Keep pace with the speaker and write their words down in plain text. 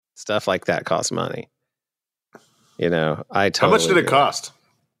Stuff like that costs money. I totally. How much did it agree. cost?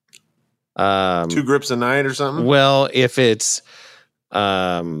 2 grips a night or something? Well, if it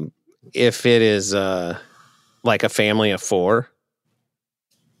is like a family of 4,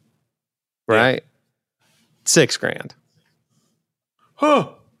 right? $6,000. Huh.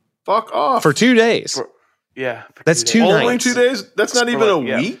 Fuck off. For 2 days. That's 2 nights. Only 2 days? That's not even a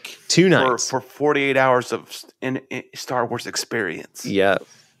week? 2 nights. For 48 hours of in Star Wars experience. Yeah.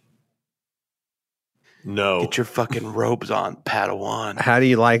 No. Get your fucking robes on, Padawan. How do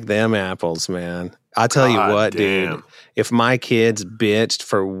you like them apples, man? I'll tell you what, dude. If my kids bitched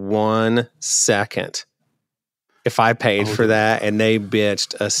for 1 second, if I paid for that and they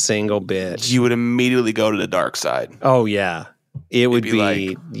bitched a single bitch, You would immediately go to the dark side. oh yeah, it would be be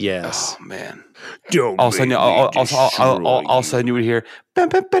like, yes. Oh man. Don't All of a sudden, all of a sudden you would hear. Yeah.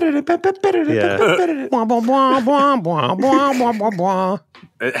 Bwah, bwah, bwah, bwah, bwah, bwah, bwah, bwah.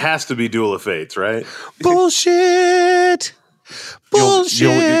 It has to be Duel of Fates, right? Bullshit.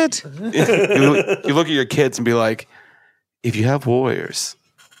 Bullshit. You look at your kids and be like, if you have warriors,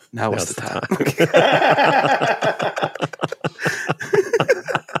 now is the time.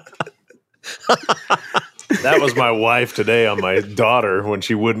 That was my wife today on my daughter when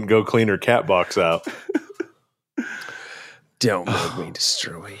she wouldn't go clean her cat box out. Don't make me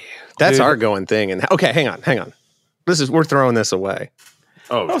destroy you. That's our going thing. And okay, hang on. We're throwing this away.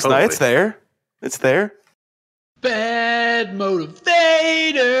 Oh, No, it's totally. not. It's there. It's there. Bad motivators.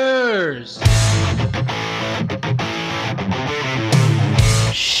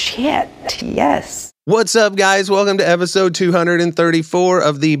 Shit, yes. What's up, guys? Welcome to episode 234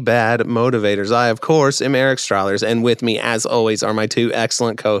 of the Bad Motivators. I, of course, am Eric Strahlers, and with me, as always, are my 2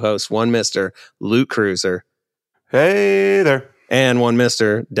 excellent co-hosts, one Mr. Luke Cruiser. Hey there. And one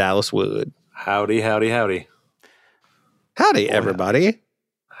Mr. Dallas Wood. Howdy, howdy, howdy. Howdy, everybody.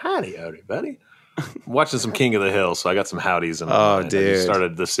 Howdy, howdy, buddy. I'm watching some King of the Hill, so I got some howdies in my mind. Dude. I just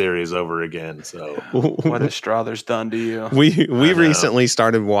started the series over again, so. What has Strother's done to you? We recently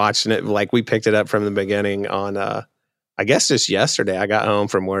started watching it. Like, we picked it up from the beginning on, I guess just yesterday. I got home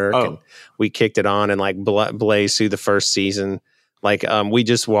from work and we kicked it on and like blazed through the first season. Like, we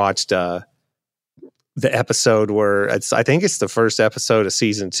just watched the episode where I think it's the first episode of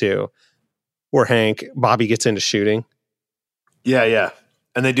season 2 where Bobby gets into shooting. Yeah.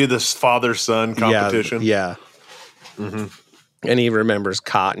 And they do this father-son competition. Yeah. Mm-hmm. And he remembers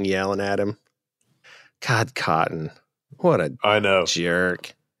Cotton yelling at him. God, Cotton. What a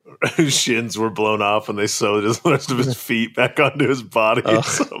jerk. His shins were blown off and they sewed the rest of his feet back onto his body.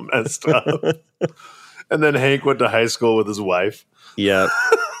 It's so messed up. And then Hank went to high school with his wife. Yep.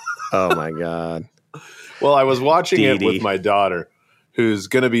 Oh, my God. Well, I was watching it Dee with Dee. my daughter, who's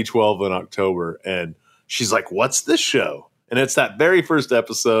going to be 12 in October, and she's like, what's this show? And it's that very first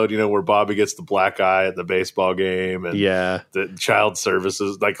episode, where Bobby gets the black eye at the baseball game, and the child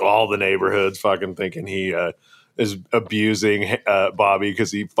services, like all the neighborhoods fucking thinking he is abusing Bobby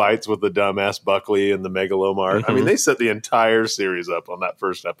because he fights with the dumbass Buckley and the Megalomart. Mm-hmm. I mean, they set the entire series up on that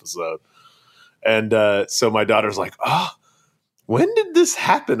first episode. And so my daughter's like, when did this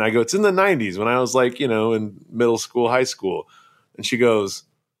happen? I go, it's in the 90s when I was like, in middle school, high school. And she goes,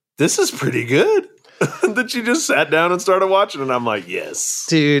 this is pretty good. And then she just sat down and started watching, and I'm like, yes.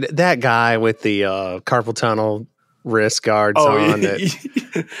 Dude, that guy with the carpal tunnel wrist guards on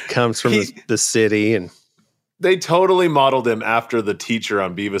that comes from the city. And they totally modeled him after the teacher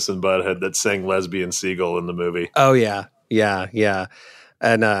on Beavis and Butthead that sang Lesbian Seagull in the movie. Oh, yeah.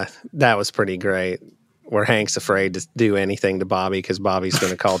 And that was pretty great. Where Hank's afraid to do anything to Bobby because Bobby's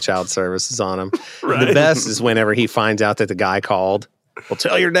going to call child services on him. Right. The best is whenever he finds out that the guy called. Well,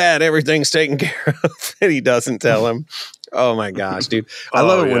 tell your dad everything's taken care of, and he doesn't tell him. Oh my gosh, dude! I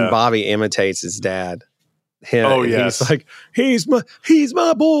love it when Bobby imitates his dad. He's like, he's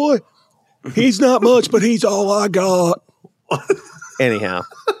my boy. He's not much, but he's all I got. Anyhow,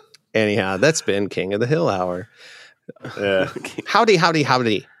 that's been King of the Hill Hour. Yeah. Howdy.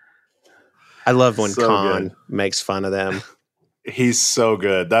 I love when Khan makes fun of them. He's so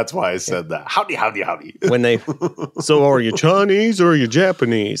good. That's why I said that. Howdy. When so are you Chinese or are you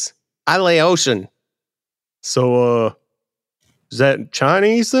Japanese? I lay ocean. So, is that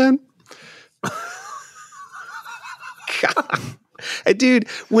Chinese then? God. And dude,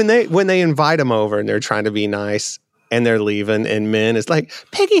 when they invite him over and they're trying to be nice and they're leaving and Min is like,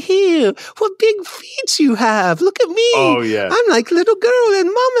 Peggy Hill, what big feet you have. Look at me. Oh, yeah. I'm like little girl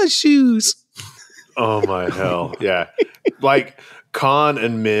in mama's shoes. Oh my hell. Yeah. Like Khan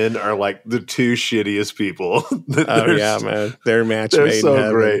and Min are like the 2 shittiest people. Man. They're match They're made so in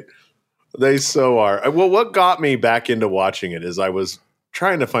heaven. great. They so are. Well, what got me back into watching it is I was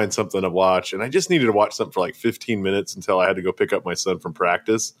trying to find something to watch, and I just needed to watch something for like 15 minutes until I had to go pick up my son from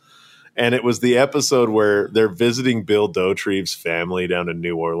practice. And it was the episode where they're visiting Bill Dauterive's family down in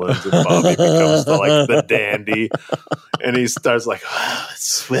New Orleans, and Bobby becomes the dandy, and he starts like, "Oh, it's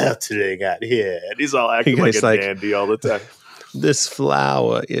swell today out here," and he's all acting like a dandy all the time. This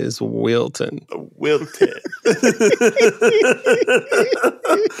flower is wilting. Wilted.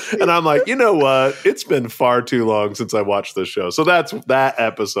 And I'm like, you know what? It's been far too long since I watched this show. So that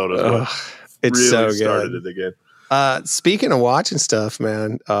episode is what it's really so good. Started it again. Speaking of watching stuff,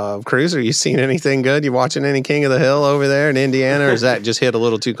 man, Cruiser, you seen anything good? You watching any King of the Hill over there in Indiana, or is that just hit a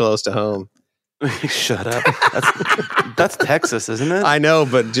little too close to home? Shut up. That's Texas, isn't it? I know,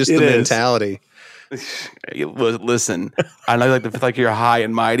 but just the mentality. Listen, I know you like you're high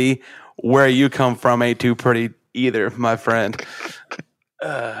and mighty. Where you come from ain't too pretty either, my friend.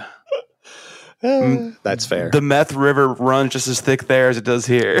 That's fair. The meth river runs just as thick there as it does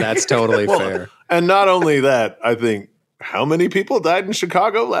here. That's totally fair. And not only that, I think, how many people died in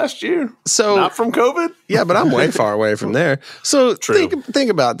Chicago last year? So not from COVID? Yeah, but I'm way far away from there. So think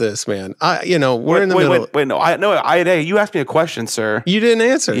about this, man. We're in the middle. Wait, no, you asked me a question, sir. You didn't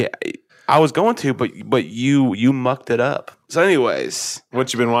answer. Yeah, I was going to, but you mucked it up. So, anyways,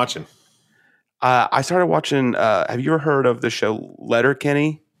 what you been watching? I started watching. Have you ever heard of the show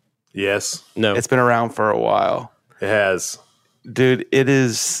Letterkenny? Yes. No. It's been around for a while. It has. Dude, it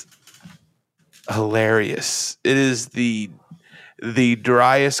is hilarious. It is the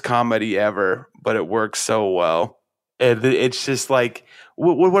driest comedy ever, but it works so well. And it's just like,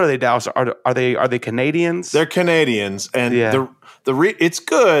 what are they, Dallas? Are they Canadians? They're Canadians, and it's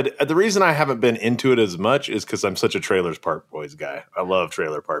good. The reason I haven't been into it as much is because I'm such a Trailer Park Boys guy. I love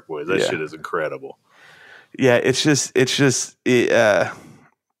Trailer Park Boys. That shit is incredible. Yeah,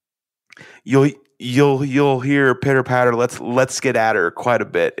 you'll hear pitter patter. Let's get at her quite a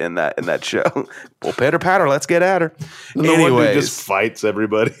bit in that show. Well, pitter patter, let's get at her. Anyways, just fights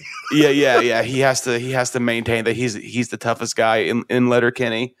everybody. yeah. He has to maintain that he's the toughest guy in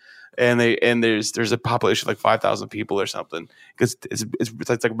Letterkenny, and there's a population of like 5,000 people or something, because it's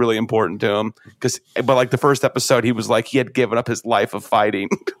like really important to him. But like the first episode, he was like he had given up his life of fighting.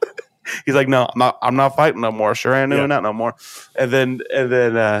 He's like, no, I'm not fighting no more. Sure, I ain't doing that no more. And then.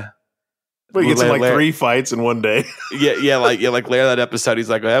 But he gets in like 3 fights in one day. Like later that episode, he's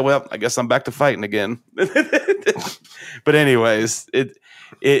like, well, I guess I'm back to fighting again. But anyways, it's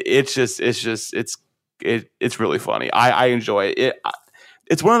really funny. I enjoy it.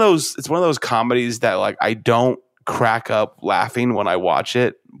 It's one of those comedies that like I don't crack up laughing when I watch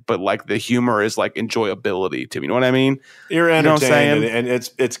it, but like the humor is like enjoyability to me. You know what I mean? You're entertained, and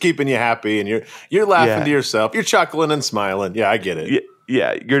it's keeping you happy, and you're laughing to yourself. You're chuckling and smiling. Yeah, I get it.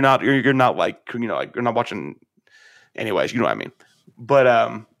 Yeah, you're not like, like you're not watching. Anyways, you know what I mean. But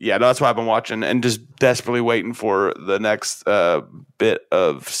that's why I've been watching and just desperately waiting for the next bit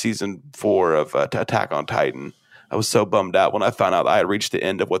of season 4 of Attack on Titan. I was so bummed out when I found out I had reached the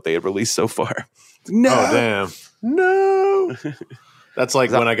end of what they had released so far. No, oh, damn, no. That's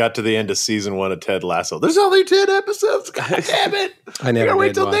like when I got to the end of season 1 of Ted Lasso. There's only 10 episodes. God damn it! I never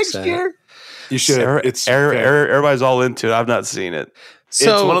wait till next year. You should. Everybody's all into it. I've not seen it.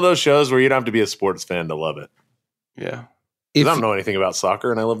 So, it's one of those shows where you don't have to be a sports fan to love it. Yeah. I don't know anything about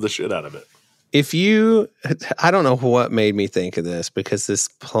soccer, and I love the shit out of it. I don't know what made me think of this, because this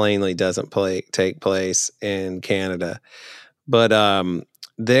plainly doesn't take place in Canada. But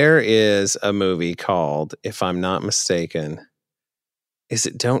there is a movie called, if I'm not mistaken, is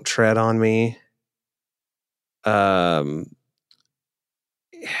it Don't Tread on Me? That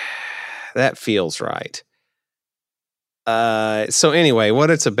feels right. So anyway, what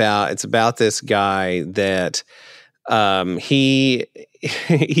it's about this guy that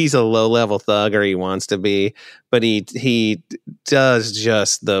he's a low-level thug, or he wants to be, but he does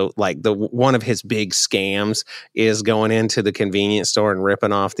just the one of his big scams is going into the convenience store and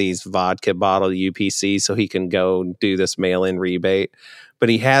ripping off these vodka bottle UPC so he can go do this mail-in rebate. But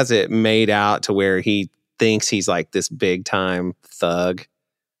he has it made out to where he thinks he's like this big-time thug.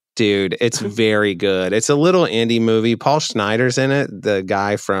 Dude, it's very good. It's a little indie movie. Paul Schneider's in it, the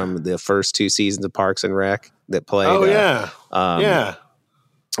guy from the first 2 seasons of Parks and Rec that played. Oh, yeah.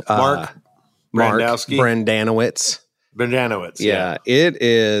 Mark Brendanowitz. Yeah, it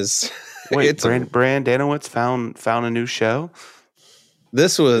is. Wait, Brendanowitz found a new show?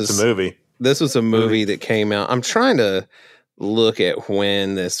 It's a movie. This was a movie that came out. I'm trying to look at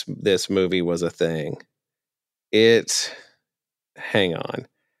when this movie was a thing. Hang on.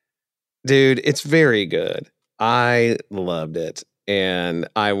 Dude, it's very good. I loved it. and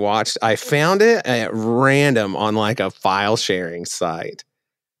I found it at random on like a file sharing site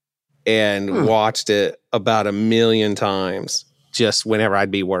and watched it about 1 million times. Just whenever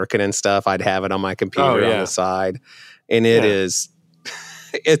I'd be working and stuff, I'd have it on my computer on the side, and it's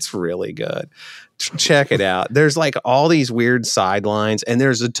really good. Check it out. There's like all these weird sidelines, and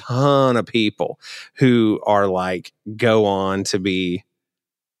there's a ton of people who are like go on to be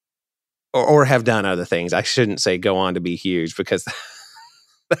or have done other things. I shouldn't say go on to be huge because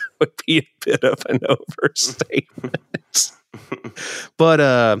that would be a bit of an overstatement. But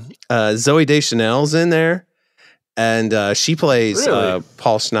Zooey Deschanel's in there, and she plays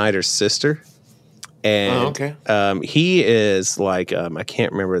Paul Schneider's sister. And he is like I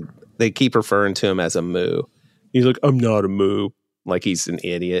can't remember. They keep referring to him as a moo. He's like, I'm not a moo. Like he's an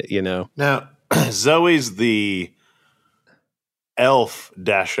idiot, you know. Now, Zoe's the elf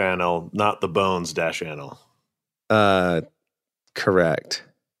Dashannel, not the Bones Dashannel. Correct.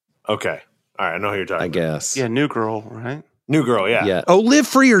 Okay. All right. I know who you're talking about. I guess. Yeah, New Girl, right? New Girl, yeah. Yeah. Oh, Live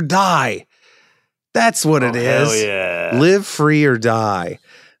Free or Die. That's what it is. Hell yeah. Live Free or Die.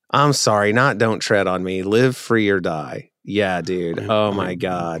 I'm sorry, not Don't Tread on Me. Live Free or Die. Yeah, dude. Oh my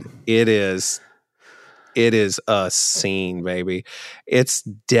God. It is a scene, baby. It's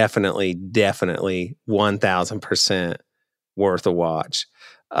definitely 1000% worth a watch.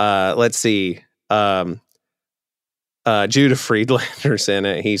 Let's see. Judah Friedlander's in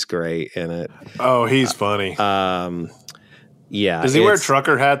it. He's great in it. Oh, he's funny. Yeah. Does he wear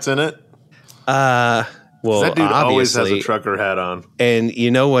trucker hats in it? Well, that dude always has obviously, a trucker hat on. And you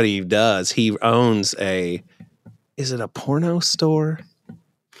know what he does? He owns is it a porno store?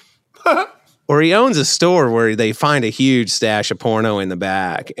 Or he owns a store where they find a huge stash of porno in the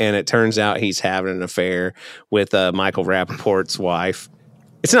back, and it turns out he's having an affair with Michael Rappaport's wife.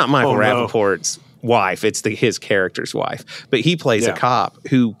 It's not Michael Rappaport's wife; it's his character's wife. But he plays a cop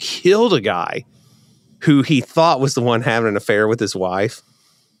who killed a guy who he thought was the one having an affair with his wife.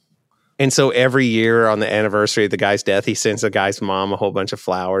 And so every year on the anniversary of the guy's death, he sends the guy's mom a whole bunch of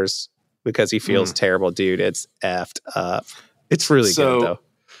flowers because he feels terrible. Dude, it's effed up. It's really good, though.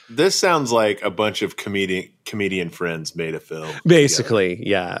 This sounds like a bunch of comedian friends made a film. Basically,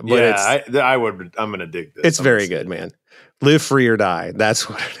 yeah. But I'm going to dig this. It's very good, man. Live Free or Die. That's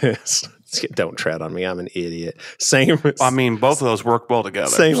what it is. Don't tread on me. I'm an idiot. Same. I mean, both of those work well together.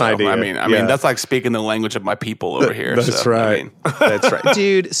 Same idea. I mean, that's like speaking the language of my people over here. That's right. That's right,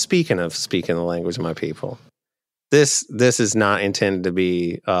 dude. Speaking the language of my people, this is not intended to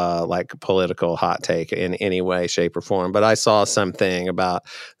be like a political hot take in any way, shape, or form. But I saw something about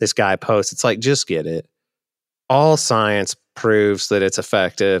this guy post. It's like, just get it. All science proves that it's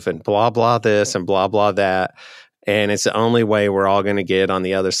effective, and blah blah this and blah blah that. And it's the only way we're all going to get on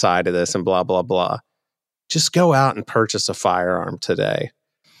the other side of this and blah, blah, blah. Just go out and purchase a firearm today.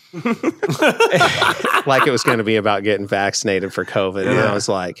 Like it was going to be about getting vaccinated for COVID. And I was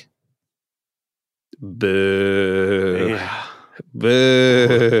like, boo. Yeah.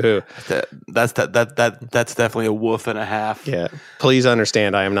 Boo. That's definitely a woof and a half. Yeah. Please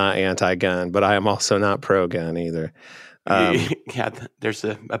understand I am not anti-gun, but I am also not pro-gun either. Yeah, there's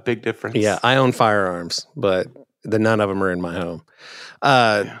a big difference. Yeah, I own firearms, but none of them are in my home.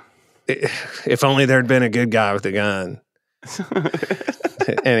 If only there'd been a good guy with a gun.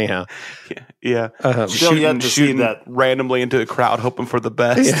 Anyhow. Yeah. Shooting that randomly into a crowd, hoping for the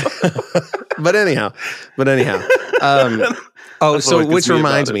best. Yeah. But anyhow. Which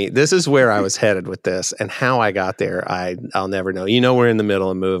reminds me, this is where I was headed with this, and how I got there, I'll never know. You know, we're in the middle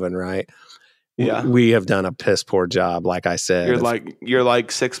of moving, right? Yeah, we have done a piss poor job, like I said. You're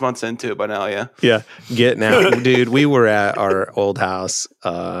like 6 months into it by now, yeah. Yeah, getting out, dude. We were at our old house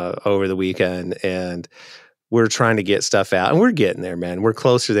over the weekend, and we're trying to get stuff out, and we're getting there, man. We're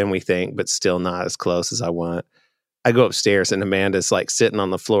closer than we think, but still not as close as I want. I go upstairs, and Amanda's like sitting on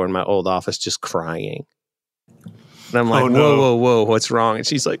the floor in my old office, just crying, and I'm like, whoa, what's wrong? And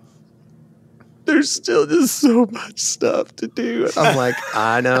she's like, there's still just so much stuff to do. And I'm like,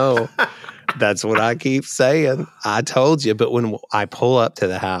 I know. That's what I keep saying. I told you. But when I pull up to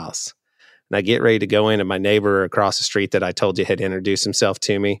the house and I get ready to go in, and my neighbor across the street that I told you had introduced himself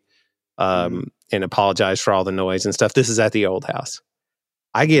to me and apologized for all the noise and stuff. This is at the old house.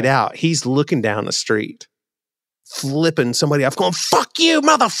 I get out. He's looking down the street, flipping somebody off, going, fuck you,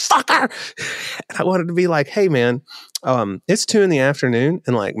 motherfucker. And I wanted to be like, hey, man, it's 2 PM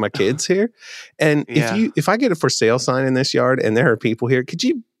and like my kid's here. And if I get a for sale sign in this yard and there are people here, could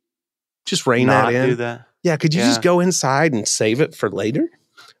you just rein that in? Do that. Yeah, could you just go inside and save it for later?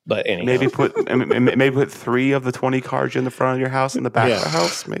 But anyway, maybe put 3 of the 20 cars in the front of your house in the back of the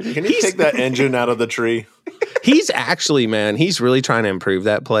house. Maybe can you take that engine out of the tree? He's actually, man, he's really trying to improve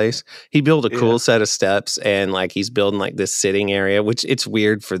that place. He built a cool set of steps, and like he's building like this sitting area, which it's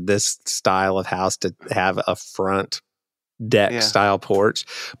weird for this style of house to have a front deck style porch,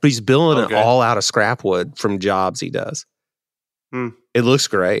 but he's building it all out of scrap wood from jobs he does. It looks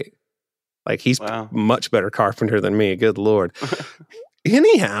great. Like he's much better carpenter than me. Good Lord.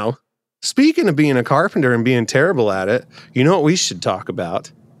 Anyhow, speaking of being a carpenter and being terrible at it, you know what we should talk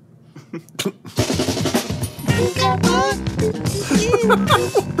about?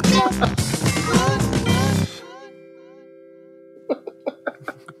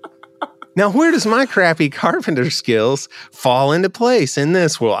 Now, where does my crappy carpenter skills fall into place in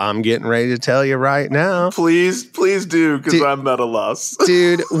this? Well, I'm getting ready to tell you right now. Please do, because I'm at a loss.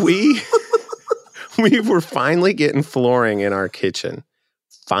 Dude, we were finally getting flooring in our kitchen.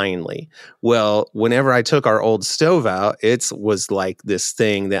 Finally. Well, whenever I took our old stove out, it was like this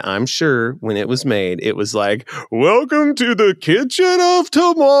thing that I'm sure when it was made, it was like, welcome to the kitchen of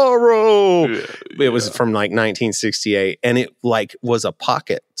tomorrow. It was from like 1968, and it like was a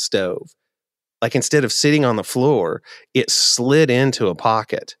pocket stove. Like instead of sitting on the floor, it slid into a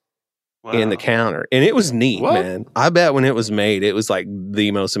pocket in the counter. And it was neat, man. I bet when it was made, it was like the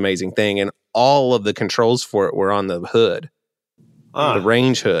most amazing thing. And all of the controls for it were on the hood. The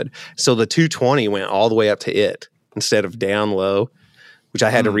range hood. So the 220 went all the way up to it instead of down low, which I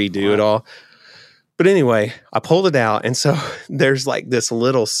had to redo it all. But anyway, I pulled it out. And so there's like this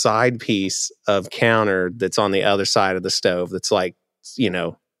little side piece of counter that's on the other side of the stove that's like,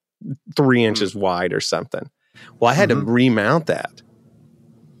 3 inches wide or something. Well, I had to remount that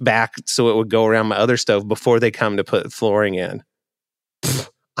back so it would go around my other stove before they come to put flooring in.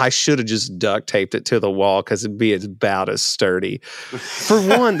 I should have just duct taped it to the wall because it'd be about as sturdy. For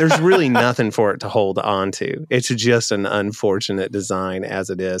one, there's really nothing for it to hold on to. It's just an unfortunate design as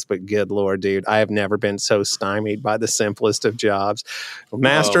it is. But good Lord, dude, I have never been so stymied by the simplest of jobs.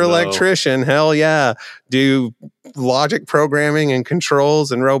 Master electrician, hell yeah. Do logic programming and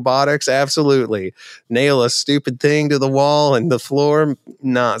controls and robotics? Absolutely. Nail a stupid thing to the wall and the floor?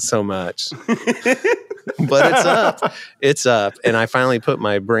 Not so much. But it's up. And I finally put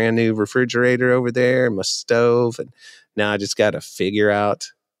my brand new refrigerator over there, my stove, and now I just got to figure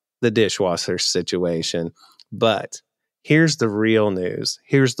out the dishwasher situation. But here's the real news.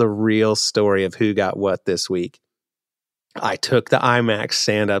 Here's the real story of who got what this week. I took the IMAX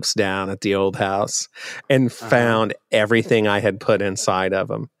stand-ups down at the old house and found everything I had put inside of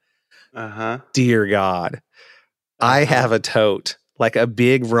them. Dear God. I have a tote. Like a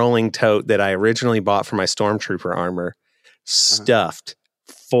big rolling tote that I originally bought for my Stormtrooper armor, stuffed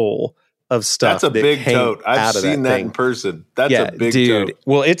full of stuff. That's a big tote. I've seen that in person. That's a big tote.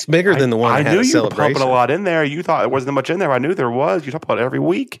 Well, it's bigger than the one I had at Celebration. I knew you were pumping a lot in there. You thought there wasn't much in there. I knew there was. You talk about it every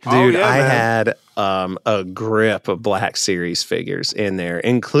week. Dude, I had a grip of Black Series figures in there,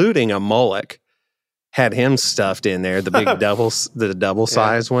 including a Moloch. Had him stuffed in there, the big double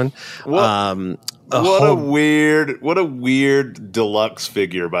size one. What a weird deluxe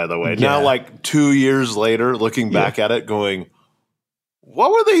figure, by the way. Yeah. Now, like 2 years later, looking back at it, going,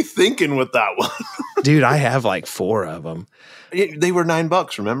 what were they thinking with that one? Dude, I have like 4 of them. They were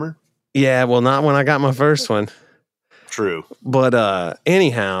 $9, remember? Yeah, well, not when I got my first one. True. But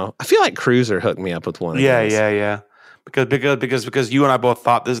anyhow, I feel like Cruiser hooked me up with one of those. Yeah. Because you and I both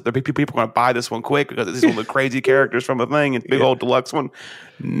thought the people are going to buy this one quick because it's one of the crazy characters from a thing and big old deluxe one.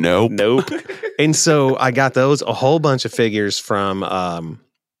 Nope. And so I got those, a whole bunch of figures from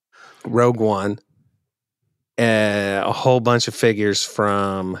Rogue One, a whole bunch of figures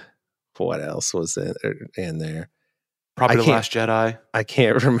from what else was in there? Probably The Last Jedi. I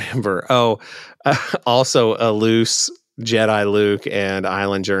can't remember. Oh, also a loose Jedi Luke and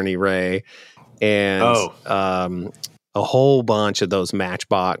Island Journey Rey. And a whole bunch of those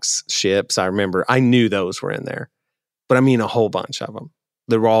Matchbox ships. I knew those were in there, but I mean a whole bunch of them.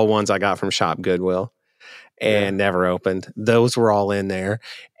 They were all ones I got from Shop Goodwill and never opened. Those were all in there.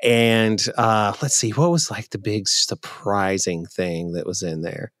 And let's see, what was like the big surprising thing that was in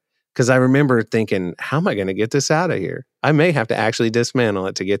there? Because I remember thinking, how am I going to get this out of here? I may have to actually dismantle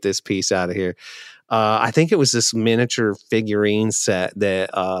it to get this piece out of here. I think it was this miniature figurine set that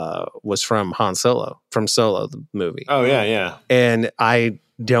was from Han Solo, from Solo, the movie. Oh, yeah. And I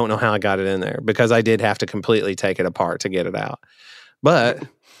don't know how I got it in there because I did have to completely take it apart to get it out. But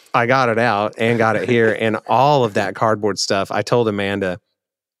I got it out and got it here. And all of that cardboard stuff, I told Amanda,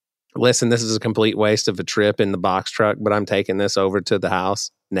 listen, this is a complete waste of a trip in the box truck, but I'm taking this over to the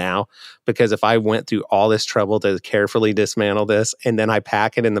house now, because if I went through all this trouble to carefully dismantle this and then I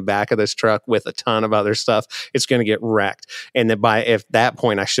pack it in the back of this truck with a ton of other stuff, it's going to get wrecked. And then at that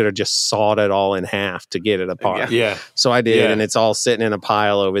point, I should have just sawed it all in half to get it apart. Yeah. So I did, and it's all sitting in a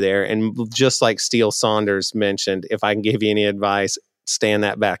pile over there. And just like Steele Saunders mentioned, if I can give you any advice, stand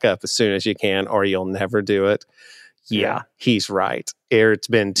that back up as soon as you can, or you'll never do it. Yeah, he's right. It's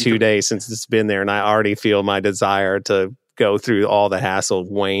been 2 days since it's been there, and I already feel my desire to go through all the hassle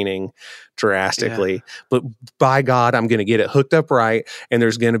waning drastically. Yeah. But by God, I'm going to get it hooked up right, and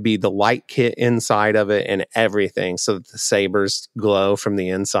there's going to be the light kit inside of it and everything, so that the sabers glow from the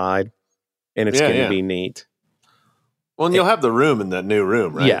inside, and it's going to be neat. Well, and you'll have the room in that new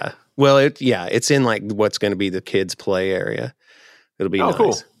room, right? Yeah. Well, it's in like what's going to be the kids' play area. It'll be nice.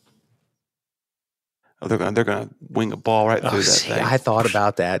 Cool. Oh, they're gonna wing a ball right through that thing. I thought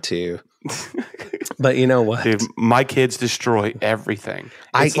about that too. But you know what? Dude, my kids destroy everything.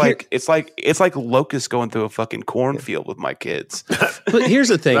 It's like locusts going through a fucking cornfield with my kids. But here's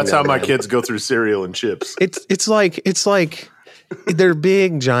the thing. That's how my kids go through cereal and chips. It's like they're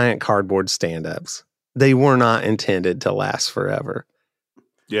big giant cardboard stand-ups. They were not intended to last forever.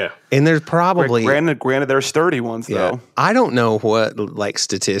 Yeah. And there's probably granted there's sturdy ones though. I don't know what, like,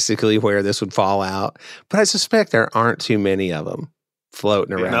 statistically where this would fall out, but I suspect there aren't too many of them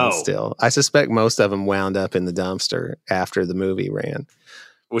floating around still. I suspect most of them wound up in the dumpster after the movie ran.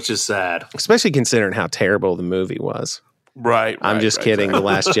 Which is sad. Especially considering how terrible the movie was. Right. I'm just kidding. The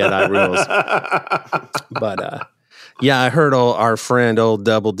Last Jedi rules. But yeah, I heard our friend old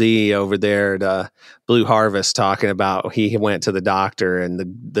Double D over there at Blue Harvest talking about he went to the doctor and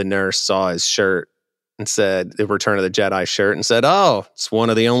the nurse saw his shirt and said, the Return of the Jedi shirt, and said, "Oh, it's one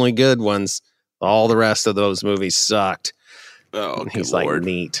of the only good ones. All the rest of those movies sucked." Oh, and he's like,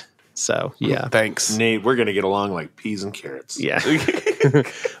 neat. So yeah, thanks, Nate. We're gonna get along like peas and carrots. Yeah.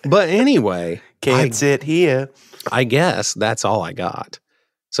 But anyway, can't sit here. I guess that's all I got.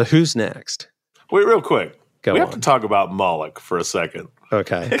 So who's next? Wait, real quick. We have to talk about Moloch for a second.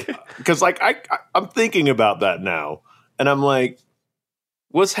 Okay. Because like I'm thinking about that now, and I'm like,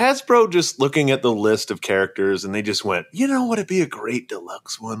 was Hasbro just looking at the list of characters and they just went, you know what, it'd be a great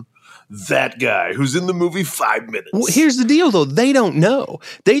deluxe one? That guy who's in the movie 5 minutes. Well, here's the deal, though. They don't know.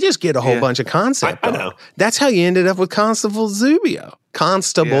 They just get a whole bunch of concept. I know. That's how you ended up with Constable Zuvio.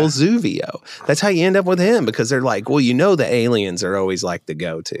 That's how you end up with him, because they're like, well, you know, the aliens are always like the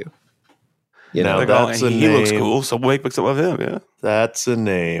go-to. You know, he looks cool, so Wake picks up with him. Yeah, that's a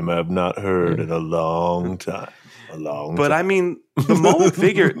name I've not heard in a long time. But I mean, the Moloch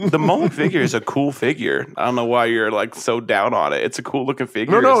figure is a cool figure. I don't know why you're like so down on it. It's a cool looking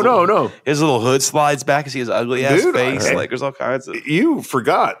figure. No. His little hood slides back. You see his ugly ass face. Like there's all kinds of. You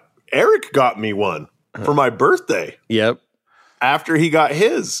forgot. Eric got me one for my birthday. Yep. After he got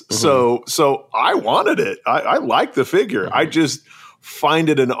his, so I wanted it. I like the figure. I just find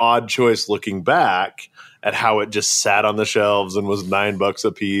it an odd choice looking back at how it just sat on the shelves and was $9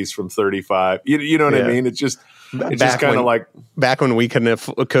 a piece from 35. You know what I mean? It's just kind of like back when we could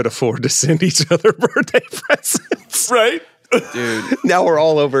afford to send each other birthday presents, right? Dude, now we're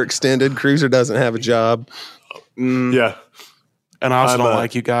all overextended. Cruiser doesn't have a job. Yeah. And I also don't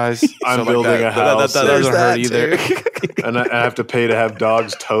like you guys. I'm building a house. That doesn't hurt either. And I have to pay to have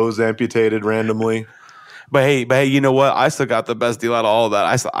dogs' toes amputated randomly. But hey, you know what? I still got the best deal out of all of that.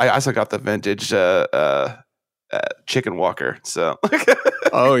 I still got the vintage chicken walker. So,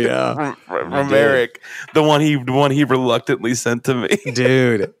 oh yeah, from Eric, the one he reluctantly sent to me,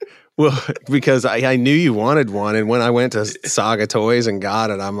 dude. Well, because I knew you wanted one, and when I went to Saga Toys and got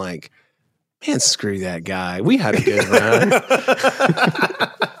it, I'm like, man, screw that guy. We had a good run.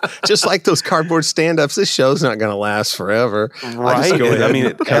 Just like those cardboard stand-ups, this show's not going to last forever. Right. I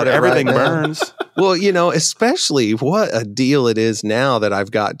mean, everything burns. Well, you know, especially what a deal it is now that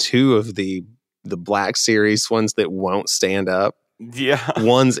I've got two of the Black Series ones that won't stand up. Yeah.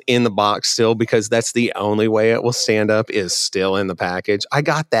 One's in the box still, because that's the only way it will stand up, is still in the package. I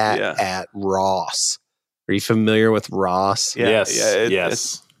got that at Ross. Are you familiar with Ross? Yeah.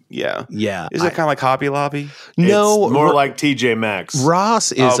 Yes. Yeah. Is it kind of like Hobby Lobby? No, it's more like TJ Maxx.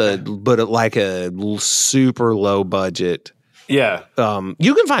 Ross is like a super low budget. Yeah.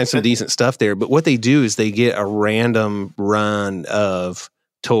 You can find some decent stuff there, but what they do is they get a random run of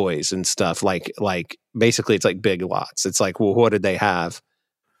toys and stuff. Like basically it's like Big Lots. It's like, well, what did they have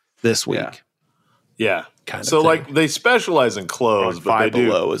this week? Yeah. So like they specialize in clothes, but they do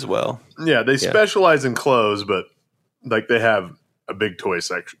Below as well. Yeah, they specialize in clothes, but like they have a big toy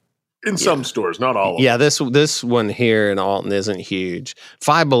section. In some stores, not all of them. Yeah, this one here in Alton isn't huge.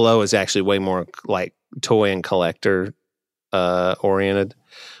 Five Below is actually way more like toy and collector oriented.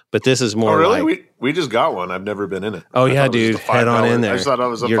 But this is more really? We just got one. I've never been in it. Oh, yeah, dude. Head on in there. I just thought it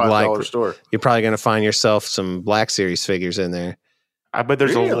was a $5 store. You're probably going to find yourself some Black Series figures in there. I bet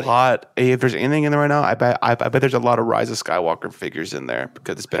there's a lot. If there's anything in there right now, I bet there's a lot of Rise of Skywalker figures in there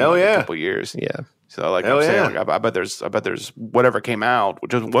because it's been a couple years. Yeah. So like I'm saying, I bet there's whatever came out,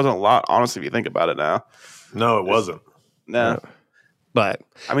 which wasn't a lot, honestly, if you think about it now. No, it wasn't. No. But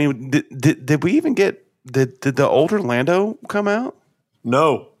I mean, did we even get did the older Lando come out?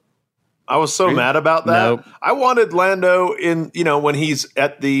 No. I was so mad about that. Nope. I wanted Lando in, when he's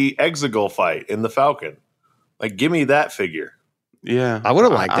at the Exegol fight in the Falcon. Like, give me that figure. Yeah. I would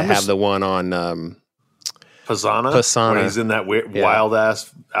have liked to have the one on Pisana. When he's in that wild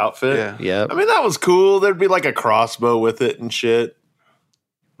ass outfit. Yeah. I mean, that was cool. There'd be like a crossbow with it and shit.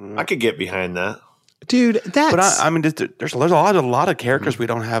 I could get behind that. Dude, that's... But I mean, there's a lot of characters we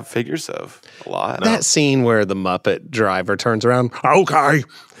don't have figures of. A lot. That scene where the Muppet driver turns around, okay.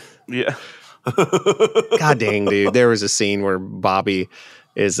 Yeah. God dang, dude. There was a scene where Bobby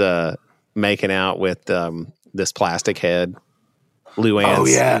is making out with this plastic head,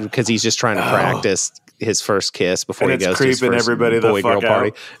 Luann's, because he's just trying to practice his first kiss before he goes to his first boy-girl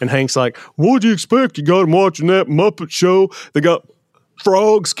party. And Hank's like, what'd you expect? You got him watching that Muppet show. They got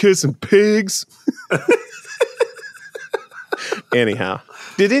frogs kissing pigs. Anyhow,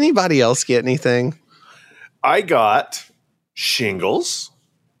 did anybody else get anything? I got shingles.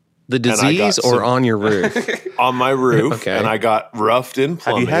 The disease or on your roof? On my roof. Okay. And I got roughed in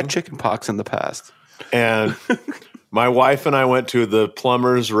plumbing. Have you had chicken pox in the past? And my wife and I went to the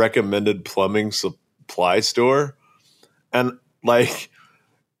plumber's recommended plumbing supply store. And like,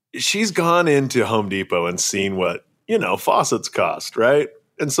 she's gone into Home Depot and seen what, faucets cost, right?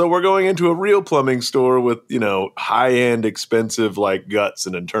 And so we're going into a real plumbing store with, high-end, expensive, like, guts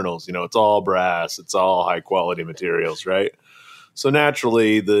and internals. It's all brass. It's all high-quality materials, right? So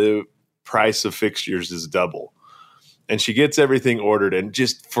naturally, the price of fixtures is double. And she gets everything ordered. And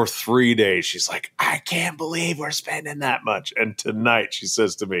just for 3 days, she's like, I can't believe we're spending that much. And tonight, she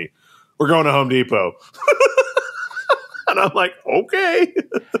says to me, we're going to Home Depot. And I'm like, okay.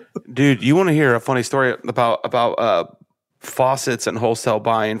 Dude, you want to hear a funny story about faucets and wholesale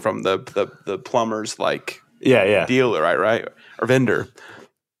buying from the plumber's dealer, right? Or vendor.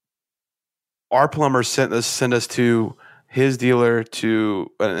 Our plumber sent us to his dealer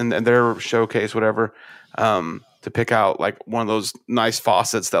and their showcase, whatever, to pick out like one of those nice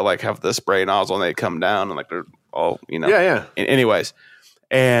faucets that like have the spray nozzle and they come down and like they're all, Yeah. Anyways.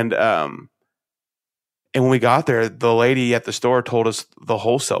 And when we got there, the lady at the store told us the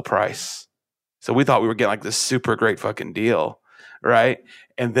wholesale price. So we thought we were getting like this super great fucking deal. Right.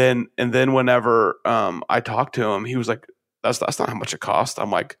 And then whenever I talked to him, he was like, that's not how much it cost.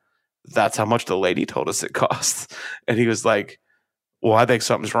 I'm like, that's how much the lady told us it costs. And he was like, well, I think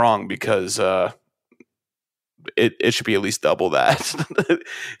something's wrong because it should be at least double that.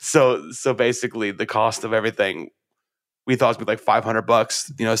 So basically the cost of everything we thought it would be like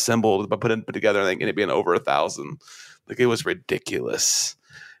 $500, assembled, but put together and it being over $1,000. Like it was ridiculous.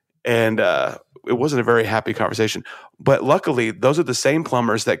 And it wasn't a very happy conversation. But luckily, those are the same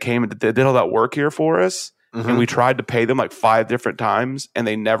plumbers that came and did all that work here for us. Mm-hmm. And we tried to pay them like 5 different times, and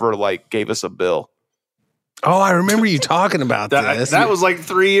they never like gave us a bill. Oh, I remember you talking about this. That was like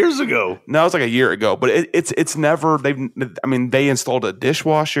 3 years ago. No, it was like a year ago. But it's never. They installed a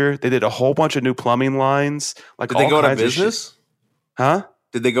dishwasher. They did a whole bunch of new plumbing lines. Like, did they go out of business? Huh?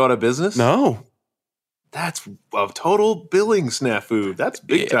 Did they go out of business? No. That's a total billing snafu. That's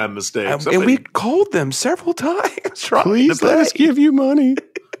big time mistake. And we called them several times. Please let us give you money.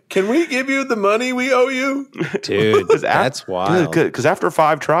 Can we give you the money we owe you? Dude, that's wild. Because after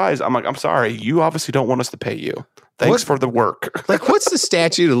 5 tries, I'm like, I'm sorry. You obviously don't want us to pay you. Thanks for the work. Like, what's the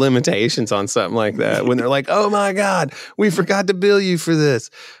statute of limitations on something like that? When they're like, oh my God, we forgot to bill you for this.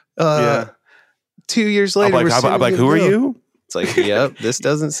 2 years later, I'm like, who are you? It's like, yep, this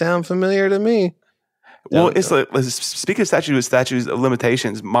doesn't sound familiar to me. Well, it's like, speaking of statutes of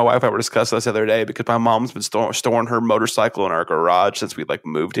limitations, my wife and I were discussing this the other day because my mom's been storing her motorcycle in our garage since we like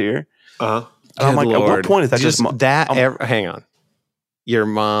moved here. Uh-huh. And I'm like, Lord. At what point is that just hang on. Your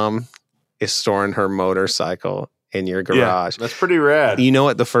mom is storing her motorcycle in your garage. Yeah, that's pretty rad. You know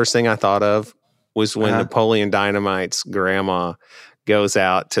what the first thing I thought of was when Napoleon Dynamite's grandma goes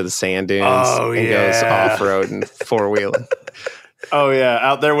out to the sand dunes and goes off-roading four-wheeling. Oh yeah,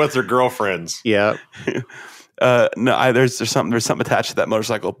 out there with her girlfriends. Yeah. No, there's something attached to that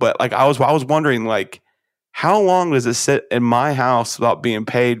motorcycle, but like I was wondering, like, how long does it sit in my house without being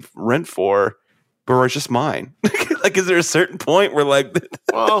paid rent for, or it's just mine? Like, is there a certain point where like,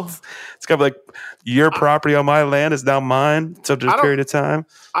 well, it's kind of like your property on my land is now mine such a period of time?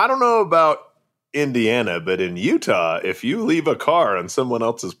 I don't know about Indiana, but in Utah, if you leave a car on someone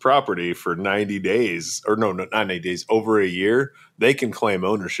else's property for 90 days, or no, not 90 days, over a year, they can claim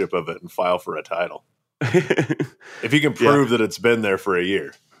ownership of it and file for a title. If you can prove that it's been there for a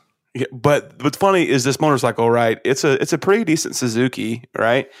year. Yeah, but what's funny is this motorcycle, right? It's a pretty decent Suzuki,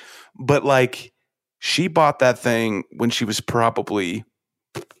 right? But like, she bought that thing when she was probably,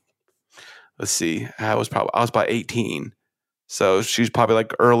 let's see, I was about 18, so she's probably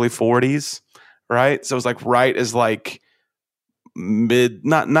like early 40s, right? So it was like right as like mid,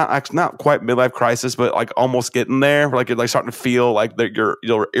 not quite midlife crisis, but like almost getting there, like you're like starting to feel like that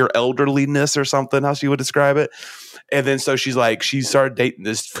your elderliness or something, how she would describe it. And then so she started dating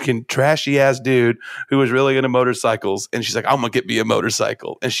this fucking trashy ass dude who was really into motorcycles, and she's like, I'm gonna get me a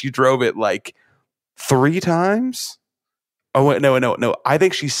motorcycle, and she drove it like 3 times. Oh wait, no. I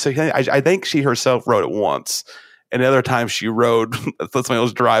think she herself rode it once, and the other time she rode. Somebody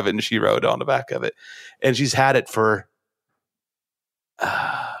was driving, and she rode on the back of it, and she's had it for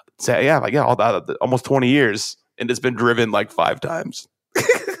almost 20 years, and it's been driven like 5 times.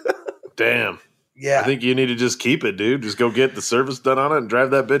 Damn. Yeah. I think you need to just keep it, dude. Just go get the service done on it and drive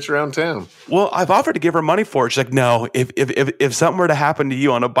that bitch around town. Well, I've offered to give her money for it. She's like, no, if something were to happen to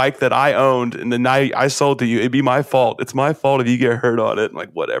you on a bike that I owned and then I sold to you, it'd be my fault. It's my fault if you get hurt on it. I'm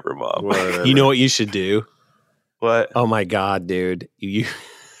like, whatever, Mom. Whatever. You know what you should do? What? Oh my God, dude. You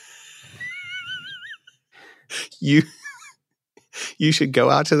should go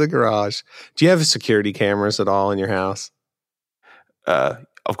out to the garage. Do you have security cameras at all in your house?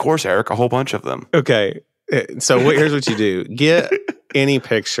 Of course, Eric, a whole bunch of them. Okay. So here's what you do. Get any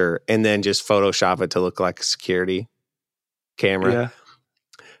picture and then just Photoshop it to look like a security camera. Yeah.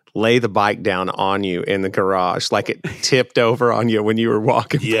 Lay the bike down on you in the garage like it tipped over on you when you were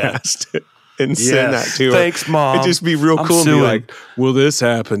walking past it. And send that to her. Thanks, Mom. It'd just be real cool to be like, will this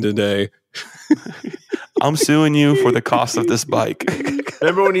happen today? I'm suing you for the cost of this bike.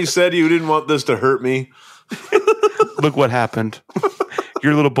 Remember when you said you didn't want this to hurt me? Look what happened.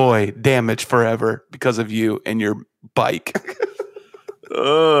 Your little boy damaged forever because of you and your bike.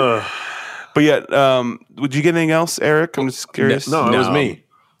 But yeah, would you get anything else, Eric? I'm just curious. No, it was me.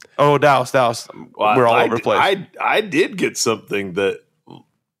 Oh, Douse. Well, we're all over the place. I did get something that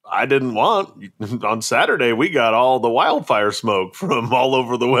I didn't want. On Saturday, we got all the wildfire smoke from all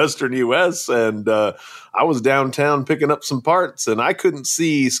over the western U.S., and I was downtown picking up some parts, and I couldn't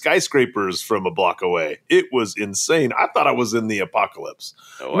see skyscrapers from a block away. It was insane. I thought I was in the apocalypse.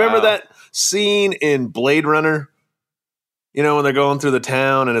 Oh, wow. Remember that scene in Blade Runner? You know, when they're going through the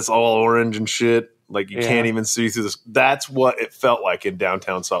town, and it's all orange and shit? Like you can't even see through this. That's what it felt like in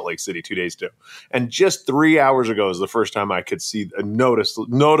downtown Salt Lake City 2 days ago. And just 3 hours ago was the first time I could see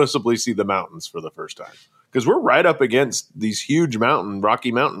noticeably see the mountains for the first time. Because we're right up against these huge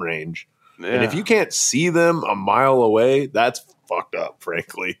Rocky Mountain range. Yeah. And if you can't see them a mile away, that's fucked up,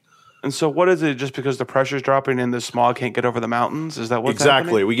 frankly. And so what is it? Just because the pressure's dropping and the smog can't get over the mountains? Is that what's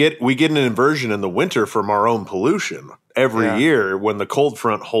happening? Exactly. We get an inversion in the winter from our own pollution every year when the cold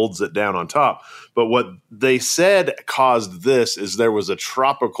front holds it down on top. But what they said caused this is there was a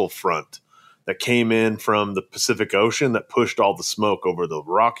tropical front that came in from the Pacific Ocean that pushed all the smoke over the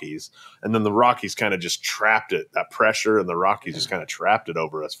Rockies. And then the Rockies kind of just trapped it. That pressure and the Rockies just kind of trapped it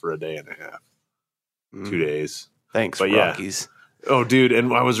over us for a day and a half. 2 days. Thanks, but Rockies. Oh, dude.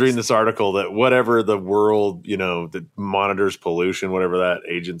 And I was reading this article that whatever the world, that monitors pollution, whatever that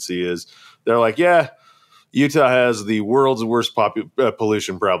agency is, they're like, yeah, Utah has the world's worst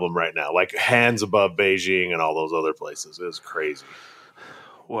pollution problem right now, like hands above Beijing and all those other places. It was crazy.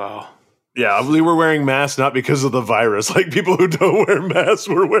 Wow. Yeah, we were wearing masks not because of the virus. Like people who don't wear masks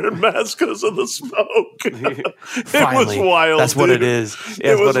were wearing masks because of the smoke. Finally, it was wild. That's dude. what it is.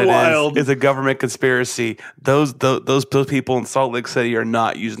 It was wild. It's a government conspiracy. Those people in Salt Lake City are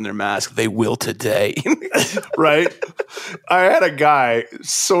not using their mask. They will today. Right? I had a guy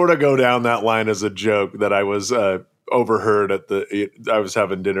sort of go down that line as a joke that I was overheard I was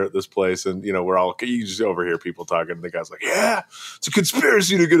having dinner at this place, and you just overhear people talking, and the guy's like, yeah, it's a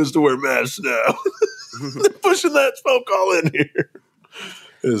conspiracy to get us to wear masks now. They're pushing that smoke all in here.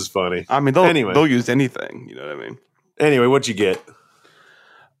 It was funny. I mean, they'll use anything, you know what I mean? Anyway, what'd you get?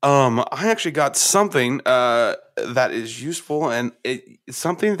 I actually got something that is useful, and it's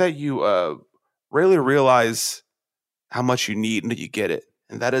something that you rarely realize how much you need until you get it,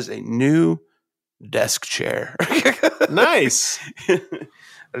 and that is a new desk chair. Nice.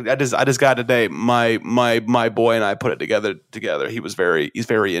 I just got today. My boy and I put it together. He's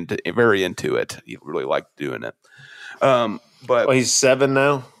very into it. He really liked doing it. But he's 7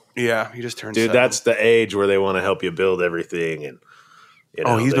 now. Yeah, he just turned. Dude, 7. that's the age where they want to help you build everything, and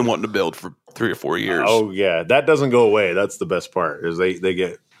he's been wanting to build for 3 or 4 years. Oh yeah, that doesn't go away. That's the best part. Is they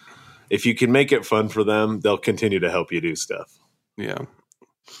get, if you can make it fun for them, they'll continue to help you do stuff. Yeah,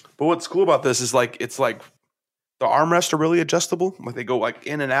 but what's cool about this is it's like the armrests are really adjustable. Like they go like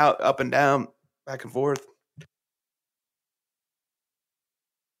in and out, up and down, back and forth.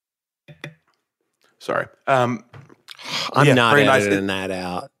 Sorry. I'm not editing that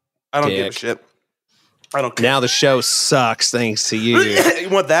out. I don't give a shit. I don't care. Now the show sucks thanks to you. You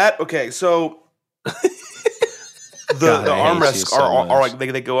want that? Okay, so the armrests are like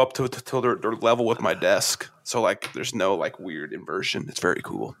they go up till they're level with my desk. So like there's no like weird inversion. It's very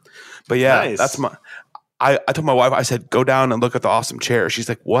cool. But yeah, nice. That's my. I told my wife, I said, go down and look at the awesome chair. She's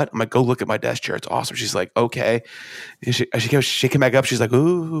like, what? I'm like, go look at my desk chair. It's awesome. She's like, okay. And she came back up. She's like,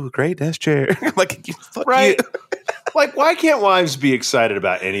 ooh, great desk chair. I'm like, right. Like, why can't wives be excited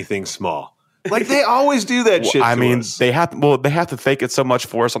about anything small? Like they always do that shit. I mean, they have to fake it so much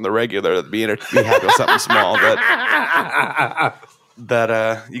for us on the regular to be happy with something small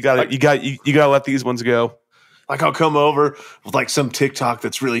that you gotta let these ones go. Like I'll come over with like some TikTok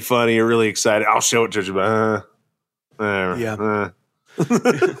that's really funny or really excited. I'll show it to you. But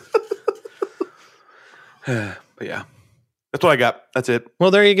yeah, that's what I got. That's it. Well,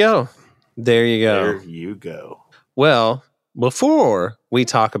 there you go. There you go. Well, before we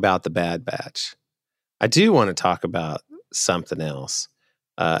talk about the Bad Batch, I do want to talk about something else.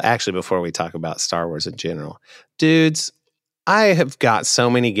 Actually, before we talk about Star Wars in general, dudes, I have got so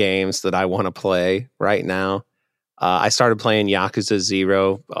many games that I want to play right now. I started playing Yakuza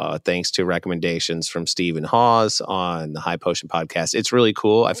 0 thanks to recommendations from Stephen Hawes on the High Potion podcast. It's really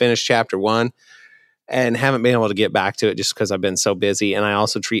cool. I finished chapter 1 and haven't been able to get back to it just because I've been so busy. And I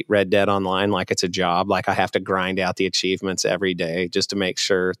also treat Red Dead Online like it's a job. Like I have to grind out the achievements every day just to make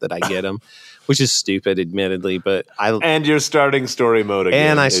sure that I get them, which is stupid, admittedly. And you're starting story mode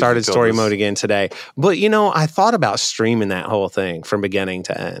again. And I started story mode again today. But, I thought about streaming that whole thing from beginning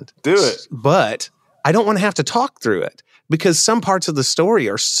to end. Do it. But I don't want to have to talk through it because some parts of the story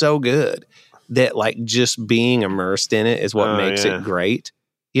are so good that like just being immersed in it is what makes it great.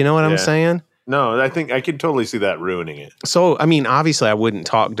 You know what I'm saying? No, I think I can totally see that ruining it. So, I mean, obviously I wouldn't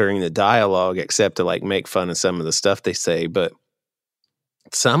talk during the dialogue except to like make fun of some of the stuff they say, but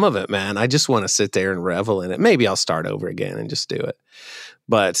some of it, man, I just want to sit there and revel in it. Maybe I'll start over again and just do it.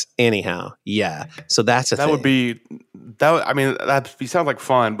 But anyhow, yeah. So that's that would be that. I mean, sounds like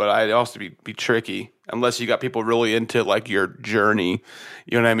fun, but I'd also be tricky unless you got people really into like your journey.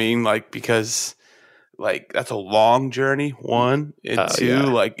 You know what I mean? Like because like that's a long journey. 1 and 2.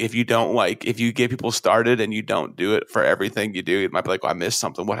 Like if you get people started and you don't do it for everything you do, it might be like, I missed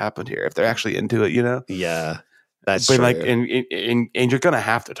something. What happened here? If they're actually into it, Yeah. That's true. Like, and you're gonna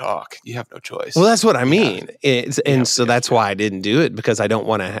have to talk. You have no choice. Well, that's what I mean. So that's why I didn't do it because I don't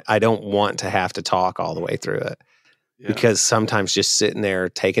want to have to talk all the way through it. Yeah. Because sometimes just sitting there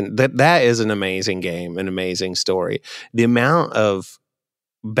taking that is an amazing game, an amazing story. The amount of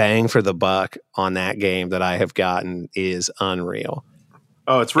bang for the buck on that game that I have gotten is unreal.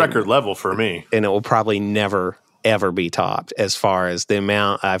 Oh, it's record level for me, and it will probably never ever be topped as far as the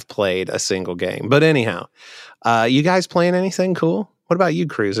amount I've played a single game. But anyhow. You guys playing anything cool? What about you,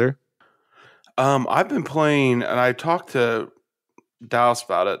 Cruiser? I've been playing, and I talked to Dallas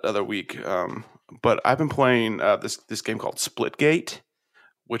about it the other week. But I've been playing this game called Splitgate,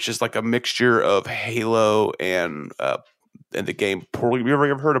 which is like a mixture of Halo and the game Portal. Have you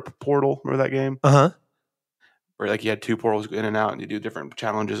ever heard of Portal? Remember that game? Where like you had 2 portals go in and out, and you do different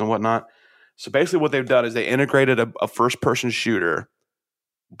challenges and whatnot. So basically, what they've done is they integrated a first-person shooter,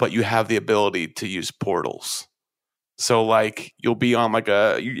 but you have the ability to use portals. So, like, you'll be on like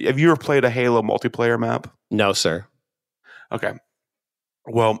have you ever played a Halo multiplayer map? No, sir. Okay.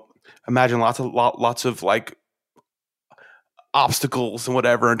 Well, imagine lots of like obstacles and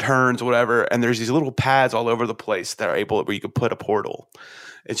whatever and turns and whatever, and there's these little pads all over the place that are where you can put a portal.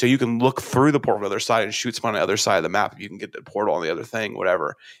 And so you can look through the portal on the other side and shoot someone on the other side of the map. You can get the portal on the other thing,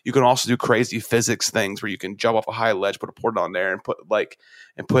 whatever. You can also do crazy physics things where you can jump off a high ledge, put a portal on there, and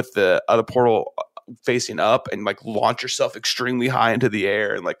put the other portal facing up and like launch yourself extremely high into the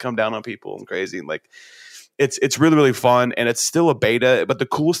air and like come down on people and crazy. And like it's really, really fun, and it's still a beta. But the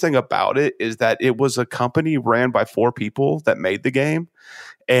coolest thing about it is that it was a company ran by 4 people that made the game,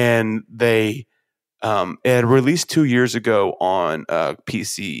 and they it had released 2 years ago on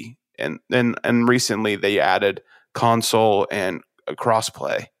PC, and recently they added console and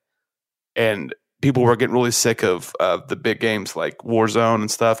crossplay, and people were getting really sick of the big games like Warzone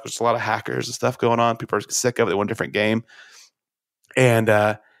and stuff. There's a lot of hackers and stuff going on. People are sick of it. They want a different game, and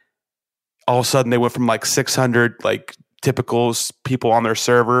all of a sudden they went from like 600 like typical people on their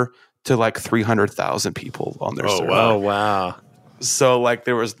server to like 300,000 people on their server. Wow. Oh wow. So like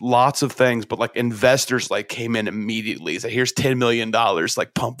there was lots of things, but like investors like came in immediately. So here's $10 million,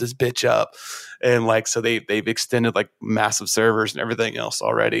 like pump this bitch up. And like, so they've extended like massive servers and everything else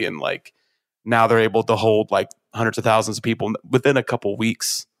already. And like now they're able to hold like hundreds of thousands of people within a couple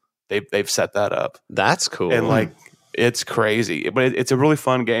weeks. They've set that up. That's cool. And like, it's crazy, but it's a really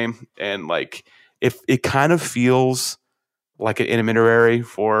fun game. And like, if it kind of feels like an intermediary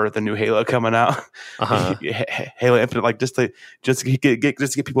for the new Halo coming out, Halo Infinite, like just to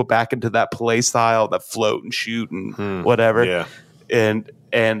get people back into that play style, that float and shoot and whatever. Yeah, and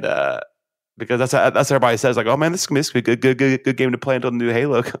because that's everybody says like, oh man, this is a good game to play until the new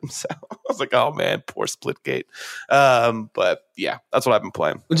Halo comes out. I was like, oh man, poor Splitgate. But yeah, that's what I've been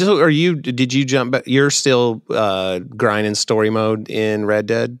playing. So did you jump back? You're still grinding story mode in Red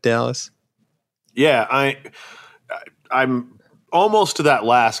Dead, Dallas? Yeah, I'm almost to that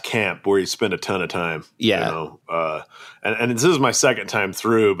last camp where you spend a ton of time. Yeah. You know? And this is my second time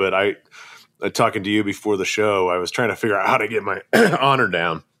through, but I talking to you before the show, I was trying to figure out how to get my honor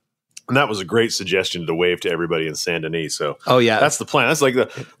down. And that was a great suggestion to wave to everybody in Saint Denis. So that's the plan. That's like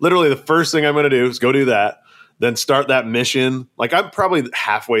literally the first thing I'm going to do is go do that. Then start that mission. Like I'm probably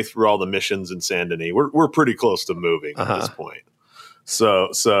halfway through all the missions in Saint Denis. We're pretty close to moving at this point.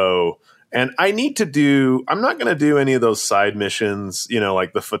 So and I need to do, I'm not going to do any of those side missions, you know,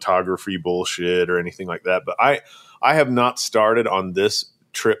 like the photography bullshit or anything like that. But I have not started on this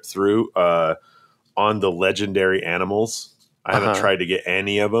trip through on the legendary animals. I haven't tried to get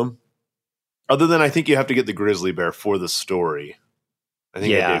any of them. Other than I think you have to get the grizzly bear for the story. I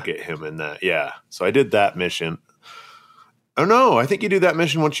think I did get him in that. Yeah. So I did that mission. Oh, no. I think you do that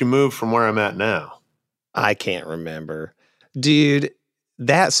mission once you move from where I'm at now. I can't remember. Dude,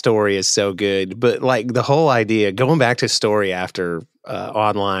 that story is so good. But like the whole idea, going back to story after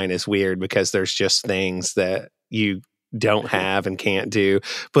online is weird because there's just things that you don't have and can't do.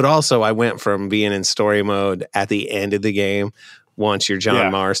 But also I went from being in story mode at the end of the game once you're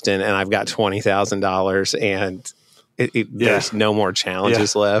John Marston and I've got $20,000 and there's no more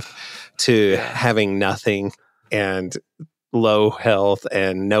challenges left to having nothing and low health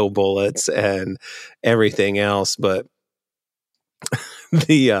and no bullets and everything else. But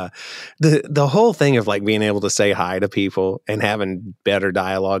the whole thing of like being able to say hi to people and having better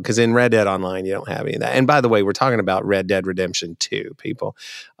dialogue, because in Red Dead Online you don't have any of that. And by the way, we're talking about Red Dead Redemption 2, people.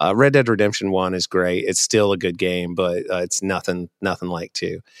 Red Dead Redemption 1 is great. It's still a good game, but it's nothing like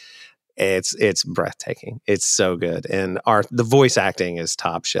 2. It's breathtaking. It's so good, and the voice acting is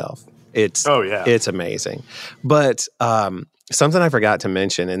top shelf. It's amazing. But something I forgot to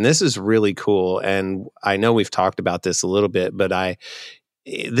mention, and this is really cool, and I know we've talked about this a little bit, but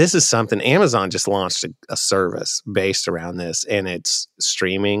this is something Amazon just launched a service based around this, and it's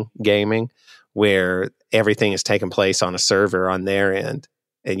streaming gaming where everything is taking place on a server on their end.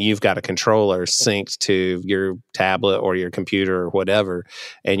 And you've got a controller synced to your tablet or your computer or whatever,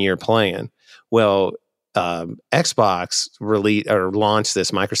 and you're playing. Well, Xbox launched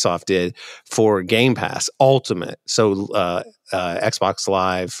this, Microsoft did, for Game Pass Ultimate. So Xbox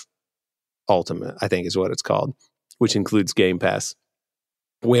Live Ultimate, I think is what it's called, which includes Game Pass,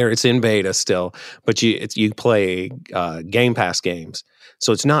 where it's in beta still, but you play Game Pass games.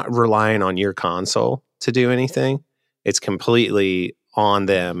 So it's not relying on your console to do anything. It's completely on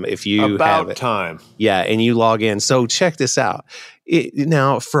them if you have it. Time. Yeah, and you log in. So check this out.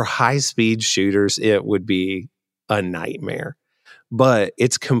 Now, for high-speed shooters, it would be a nightmare, but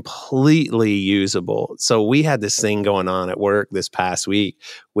it's completely usable. So we had this thing going on at work this past week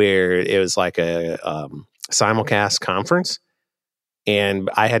where it was like a simulcast conference, and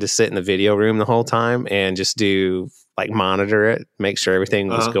I had to sit in the video room the whole time and just monitor it, make sure everything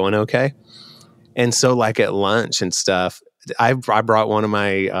was going okay. And so like at lunch and stuff, I brought one of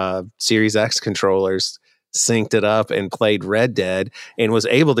my Series X controllers, synced it up and played Red Dead and was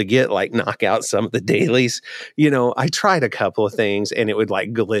able to knock out some of the dailies. You know, I tried a couple of things and it would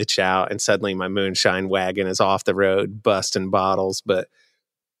like glitch out and suddenly my moonshine wagon is off the road busting bottles, but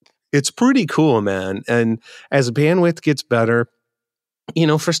it's pretty cool, man. And as bandwidth gets better, you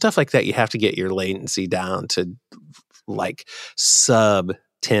know, for stuff like that, you have to get your latency down to like sub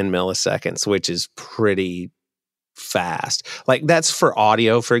 10 milliseconds, which is pretty fast. Like that's for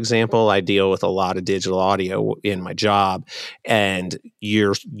audio, for example. I deal with a lot of digital audio in my job, and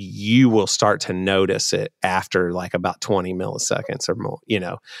you will start to notice it after like about 20 milliseconds or more.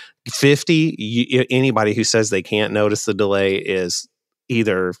 50. Anybody who says they can't notice the delay is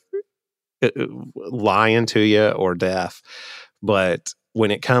either lying to you or deaf. But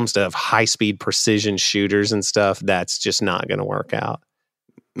when it comes to high speed precision shooters and stuff, that's just not going to work out.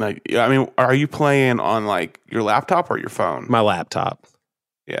 Like, I mean, are you playing on like your laptop or your phone? My laptop.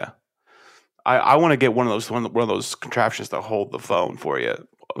 Yeah, I want to get one of those contraptions that hold the phone for you,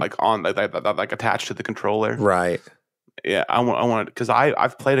 like on like attached to the controller. Right. Yeah, I want because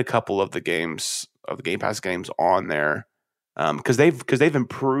I've played a couple of the games of the Game Pass games on there, because they've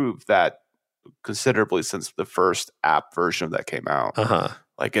improved that considerably since the first app version of that came out.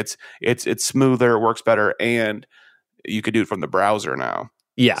 Like it's smoother, it works better, and you could do it from the browser now.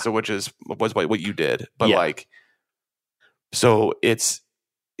 Yeah. So was what you did, but like, so it's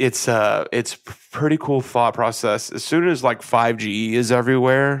pretty cool thought process. As soon as like 5G is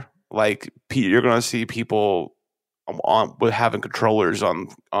everywhere, like you're gonna see people with having controllers on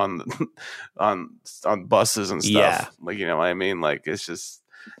buses and stuff. Yeah. Like, you know what I mean? Like it's just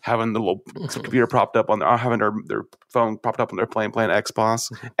having the little computer propped up on having their phone propped up on their playing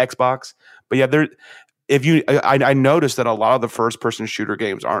Xbox. But yeah, I noticed that a lot of the first person shooter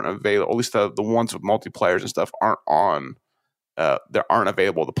games aren't available. At least the ones with multiplayers and stuff aren't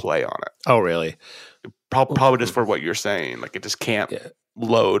available to play on it. Oh, really? Probably just for what you're saying. Like it just can't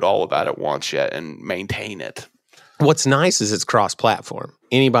load all of that at once yet and maintain it. What's nice is it's cross-platform.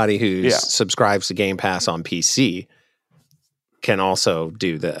 Anybody who subscribes to Game Pass on PC can also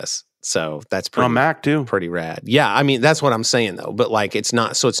do this. So that's pretty on Mac too. Pretty rad. Yeah, I mean that's what I'm saying though. But like it's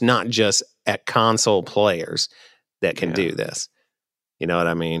not just at console players that can do this. You know what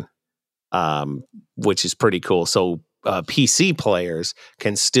I mean? Which is pretty cool. So PC players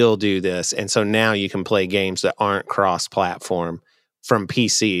can still do this, and so now you can play games that aren't cross-platform from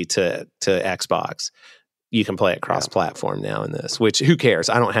PC to Xbox. You can play it cross-platform now in this, which who cares?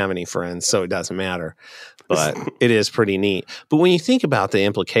 I don't have any friends, so it doesn't matter. But it is pretty neat. But when you think about the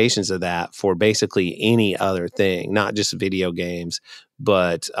implications of that for basically any other thing, not just video games,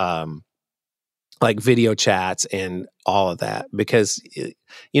 but like video chats and all of that, because,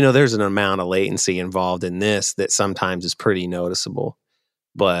 there's an amount of latency involved in this that sometimes is pretty noticeable.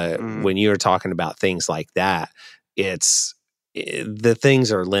 But when you're talking about things like that, the things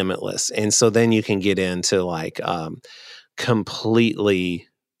are limitless. And so then you can get into like completely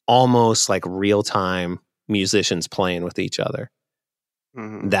almost like real time musicians playing with each other,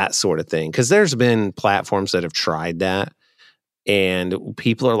 that sort of thing. Because there's been platforms that have tried that, and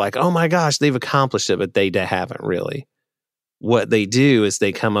people are like, "Oh my gosh, they've accomplished it," but they haven't really. What they do is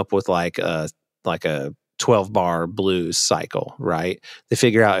they come up with like a 12-bar blues cycle, right? They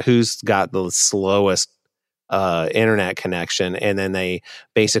figure out who's got the slowest internet connection, and then they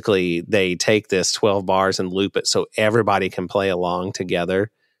take this 12 bars and loop it so everybody can play along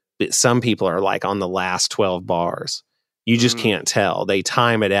together. But some people are like on the last 12 bars. You just can't tell. They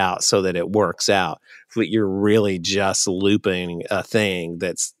time it out so that it works out. But you're really just looping a thing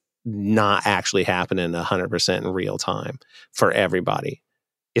that's not actually happening 100% in real time for everybody.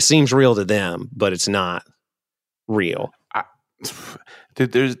 It seems real to them, but it's not real.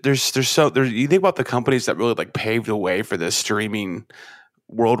 Dude, you think about the companies that really like paved the way for this streaming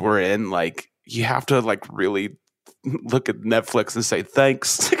world we're in. Like you have to like really look at Netflix and say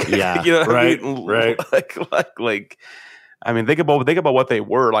thanks. Yeah, you know what right, I mean? right. Like, I mean, think about what they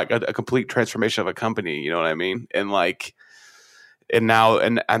were, like a complete transformation of a company. You know what I mean? And like, and now,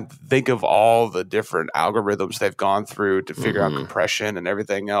 and think of all the different algorithms they've gone through to figure out compression and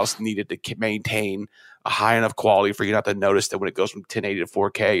everything else needed to maintain a high enough quality for you not to notice that when it goes from 1080 to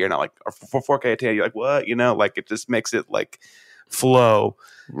 4K, you're not like, or 4K to 1080, you're like, what? You know, like it just makes it like flow.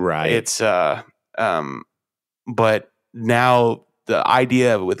 Right. It's, but now the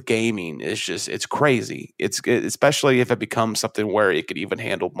idea with gaming is just, it's crazy. It's especially if it becomes something where it could even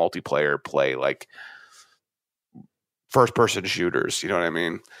handle multiplayer play, like first person shooters. You know what I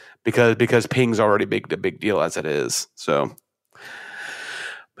mean? Because ping's already a big deal as it is. So,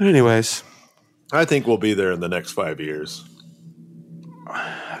 but anyways, I think we'll be there in the next 5 years.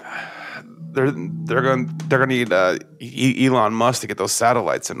 They're gonna need Elon Musk to get those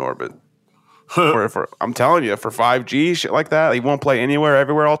satellites in orbit. I'm telling you, for 5G shit like that, you won't play anywhere,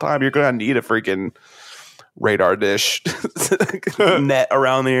 everywhere, all the time. You're gonna need a freaking radar dish net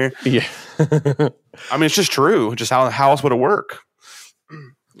around there. Yeah, I mean, it's just true. Just how else would it work?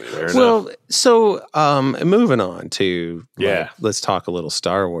 Well, so moving on to let's talk a little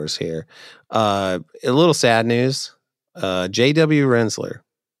Star Wars here. A little sad news. J.W. Rensler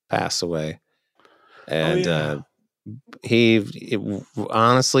passed away, and he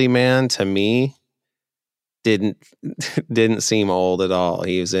honestly, man, to me, didn't seem old at all.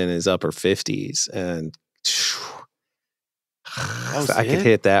 He was in his upper 50s, and I could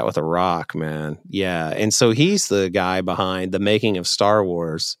hit that with a rock, man. Yeah, and so he's the guy behind the making of Star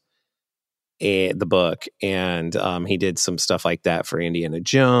Wars, the book, and he did some stuff like that for Indiana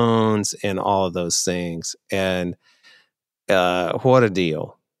Jones and all of those things. And what a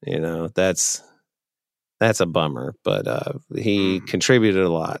deal, that's a bummer, but he contributed a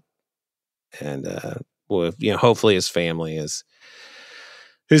lot, and hopefully his family is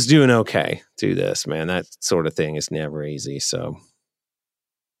doing okay through this, man. That sort of thing is never easy, so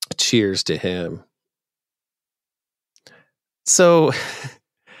cheers to him. So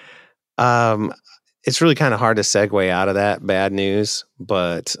it's really kind of hard to segue out of that bad news,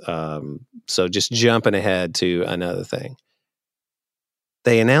 but so just jumping ahead to another thing.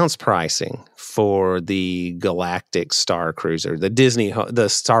 They announced pricing for the Galactic Star Cruiser, the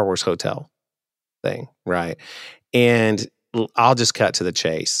Star Wars hotel thing, right? And I'll just cut to the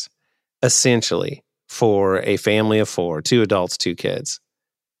chase. Essentially, for a family of 4, 2 adults, 2 kids,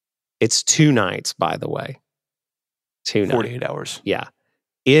 it's 2 nights, by the way. 48 hours. Yeah.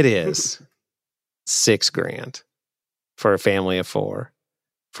 It is $6,000 for a family of 4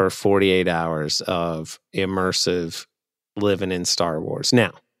 for 48 hours of immersive living in Star Wars.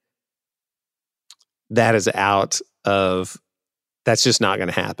 Now, that's just not going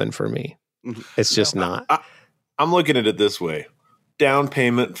to happen for me. It's just not. I'm looking at it this way. Down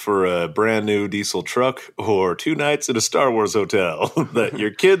payment for a brand new diesel truck or 2 nights at a Star Wars hotel that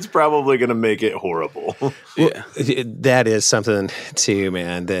your kid's probably going to make it horrible. Yeah. That is something too,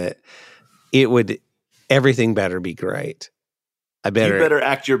 man, that everything better be great. You better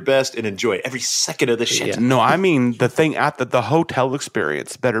act your best and enjoy every second of the shit. Yeah. No, I mean the thing at the hotel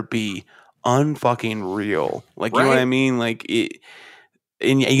experience better be unfucking real. Like, you know what I mean? Like it,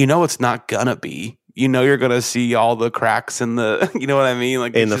 and it's not gonna be. You're gonna see all the cracks in the. You know what I mean?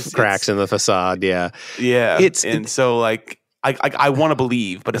 Like cracks in the facade. Yeah, yeah. So like I want to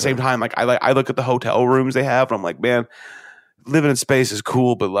believe, but at the same time, like I look at the hotel rooms they have, and I'm like, man, living in space is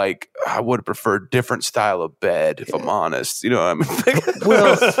cool, but like I would prefer a different style of bed, if I'm honest. You know what I mean?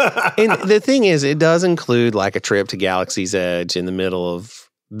 Well, and the thing is, it does include like a trip to Galaxy's Edge in the middle of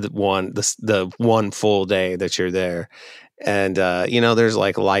the one full day that you're there. And, there's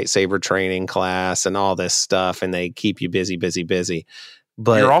like lightsaber training class and all this stuff, and they keep you busy.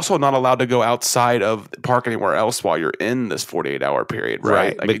 But you're also not allowed to go outside of the park anywhere else while you're in this 48-hour period,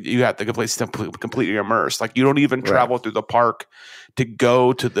 right? Like you have to completely immerse. Like you don't even travel through the park to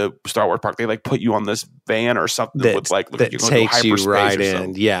go to the Star Wars park. They like put you on this van or something that takes you right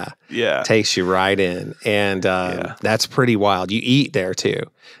in. Yeah. Takes you right in. And that's pretty wild. You eat there too.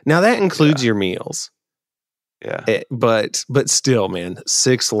 Now that includes your meals. Yeah, but still, man,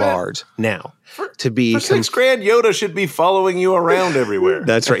 6 large. Now, to be for $6,000, Yoda should be following you around everywhere.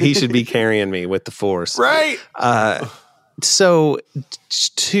 That's right. He should be carrying me with the Force, right? So,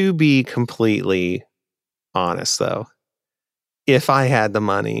 to be completely honest, though, if I had the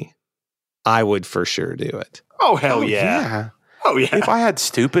money, I would for sure do it. Oh hell yeah! Oh yeah! If I had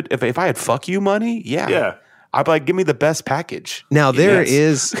if I had fuck you money, yeah. I'd be like, give me the best package. Now there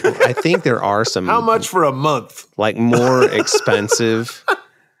is, I think there are some. How much for a month? Like more expensive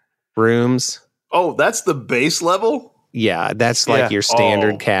rooms. Oh, that's the base level? Yeah, that's like your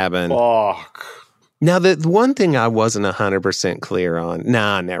standard cabin. Fuck. Now the one thing I wasn't 100% clear on.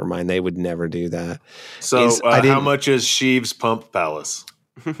 Nah, never mind. They would never do that. So how much is Sheev's Pump Palace?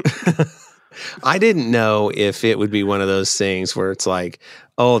 I didn't know if it would be one of those things where it's like,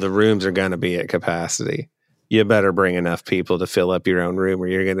 oh, the rooms are going to be at capacity. You better bring enough people to fill up your own room or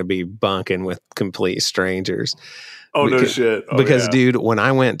you're going to be bunking with complete strangers. Oh, no shit. Because, dude, when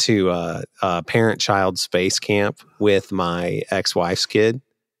I went to parent-child space camp with my ex-wife's kid,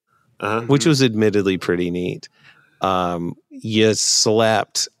 which was admittedly pretty neat, you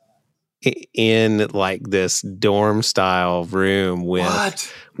slept in like this dorm-style room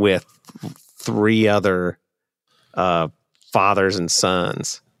with 3 other fathers and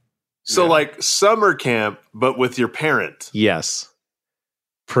sons. So like summer camp, but with your parent. Yes,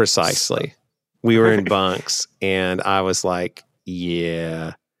 precisely. We were in bunks and I was like,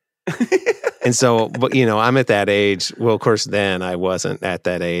 yeah. And so, but I'm at that age. Well, of course, then I wasn't at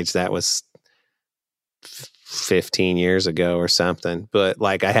that age. That was 15 years ago or something. But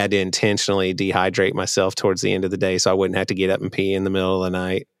like I had to intentionally dehydrate myself towards the end of the day so I wouldn't have to get up and pee in the middle of the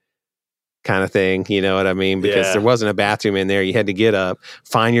night. Kind of thing, you know what I mean? Because there wasn't a bathroom in there. You had to get up,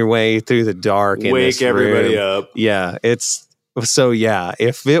 find your way through the dark, wake everybody up. Yeah, if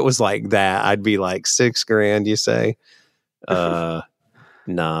it was like that, I'd be like $6,000. You say,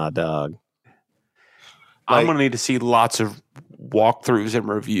 nah, dog. I'm gonna need to see lots of walkthroughs and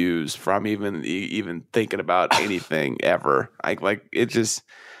reviews from even thinking about anything ever. Like it just.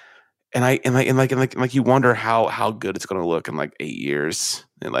 And you wonder how good it's going to look in like 8 years,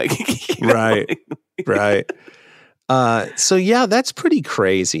 and like right. So yeah, that's pretty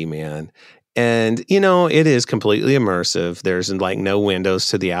crazy, man. And it is completely immersive. There's like no windows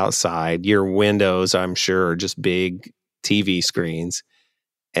to the outside. Your windows, I'm sure, are just big TV screens.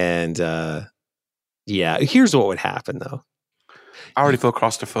 And here's what would happen though. I already feel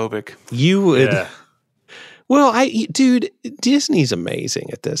claustrophobic. You would. Yeah. Well, dude, Disney's amazing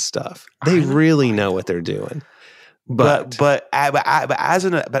at this stuff. They really know what they're doing. But as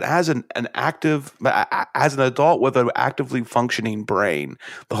an adult with an actively functioning brain,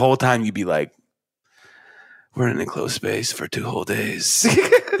 the whole time you'd be like, we're in an enclosed space for 2 whole days.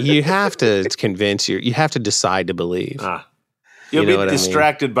 You have to you have to decide to believe. You'll be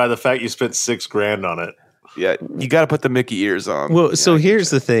distracted by the fact you spent $6,000 on it. Yeah, you got to put the Mickey ears on. Well, so here's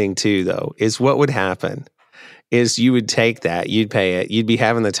the thing too, though, is what would happen is you would take that, you'd pay it, you'd be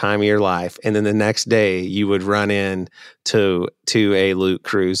having the time of your life, and then the next day you would run in to a loot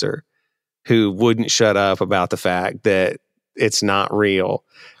cruiser who wouldn't shut up about the fact that it's not real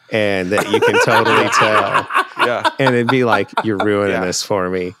and that you can totally tell. Yeah. And it'd be like, you're ruining this for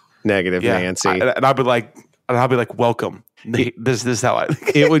me, negative Nancy. And I'd be like, welcome. This is how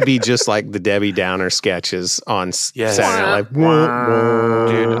it would be just like the Debbie Downer sketches on Saturday Night Live.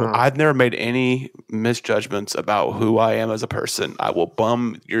 Dude, I've never made any misjudgments about who I am as a person. I will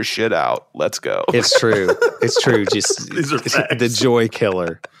bum your shit out. Let's go. It's true. Just these are facts. The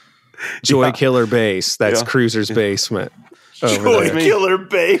Joykiller Base. That's Cruiser's basement. Joykiller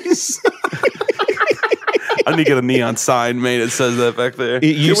Base. I need to get a neon sign made that says that back there.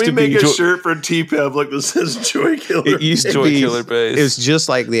 Can we make a shirt for T-Public that says Joykiller? It used to Joykiller Base. It was just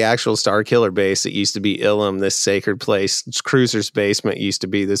like the actual Star Killer Base. It used to be Ilum, this sacred place. Cruiser's basement used to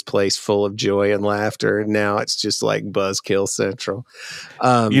be this place full of joy and laughter. And now it's just like Buzzkill Central.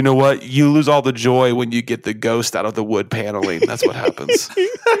 You know what? You lose all the joy when you get the ghost out of the wood paneling. That's what happens.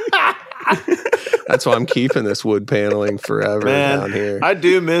 That's why I'm keeping this wood paneling forever down here. I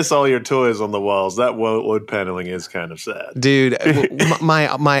do miss all your toys on the walls. That wood paneling is kind of sad. Dude, my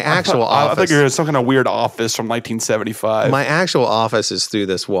actual office. I think you're in some kind of weird office from 1975. My actual office is through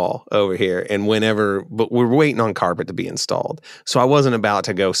this wall over here. And but we're waiting on carpet to be installed. So I wasn't about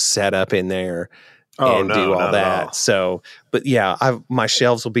to go set up in there and do all that. So, but yeah, my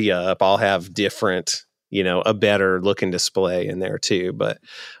shelves will be up. I'll have different, a better looking display in there too. But,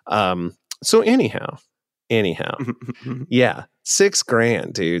 so anyhow, yeah,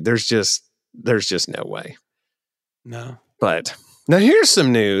 $6,000, dude. There's just no way. No. But now here's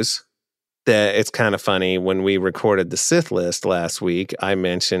some news that it's kind of funny. When we recorded the Sith list last week, I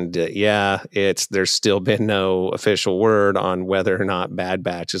mentioned there's still been no official word on whether or not Bad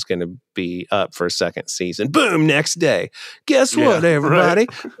Batch is going to be up for a second season. Boom, next day. Guess what, everybody?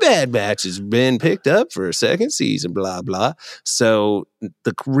 Right. Bad Batch has been picked up for a second season, blah, blah. So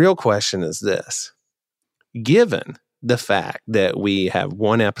the real question is this. Given the fact that we have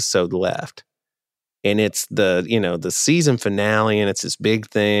one episode left and it's the season finale and it's this big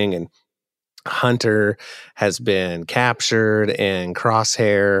thing and Hunter has been captured and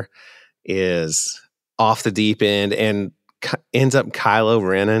Crosshair is off the deep end and ends up Kylo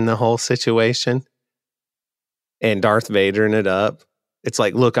Ren in the whole situation and Darth Vader-ing it up. It's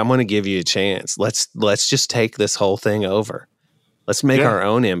like, look, I'm going to give you a chance. Let's just take this whole thing over. Let's make our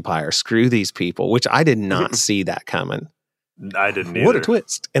own empire. Screw these people, which I did not see that coming. I didn't either. What a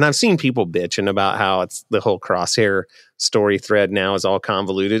twist. And I've seen people bitching about how it's the whole Crosshair story thread now is all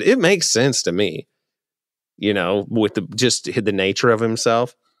convoluted. It makes sense to me, with the nature of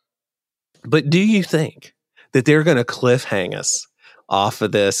himself. But do you think that they're going to cliffhang us off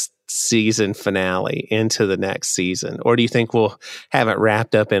of this season finale into the next season? Or do you think we'll have it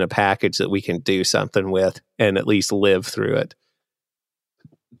wrapped up in a package that we can do something with and at least live through it?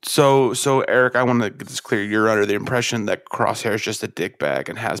 So Eric, I want to get this clear. You're under the impression that Crosshair is just a dickbag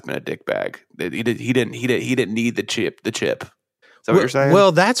and has been a dickbag. He didn't need the chip. Is that what you're saying?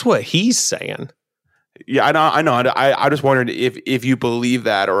 Well, that's what he's saying. Yeah, I know. I just wondered if you believe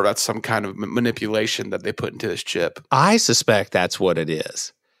that or that's some kind of manipulation that they put into this chip. I suspect that's what it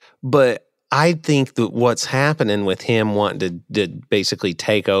is. But I think that what's happening with him wanting to basically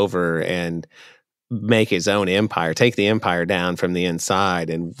take over and make his own empire, take the empire down from the inside,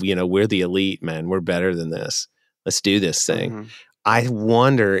 and we're the elite, man. We're better than this. Let's do this thing. Mm-hmm. I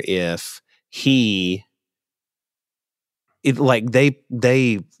wonder if they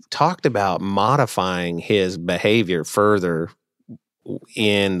talked about modifying his behavior further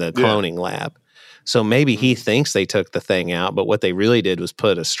in the cloning lab. So maybe he thinks they took the thing out, but what they really did was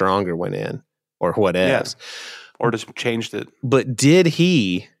put a stronger one in, or whatever. Yeah. Or just changed it. But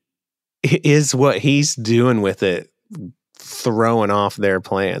is what he's doing with it throwing off their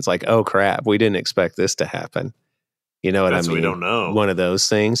plans? Like, oh crap, we didn't expect this to happen. You know what I mean? We don't know. One of those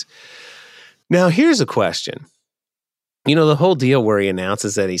things. Now, here's a question. The whole deal where he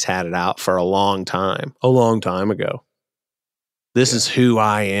announces that he's had it out for a long time ago. This is who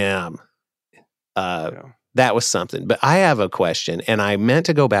I am. That was something. But I have a question, and I meant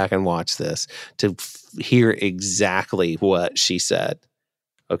to go back and watch this to hear exactly what she said.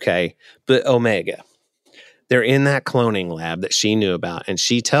 Okay. But Omega, they're in that cloning lab that she knew about, and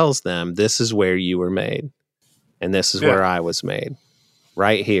she tells them, this is where you were made, and this is where I was made,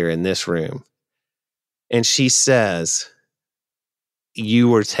 right here in this room. And she says, you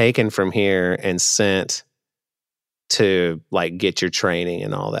were taken from here and sent to get your training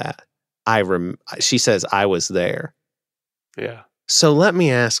and all that. She says, I was there. Yeah. So let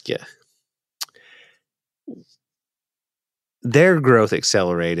me ask you, their growth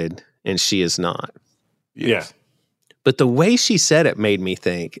accelerated and she is not. Yeah. But the way she said it made me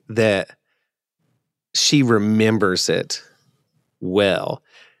think that she remembers it well.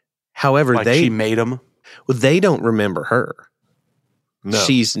 However, she made them. Well, they don't remember her. No.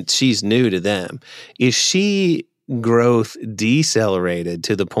 She's new to them. Is she growth decelerated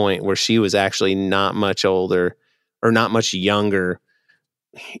to the point where she was actually not much older or not much younger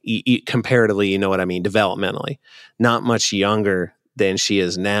comparatively, you know what I mean, developmentally, not much younger than she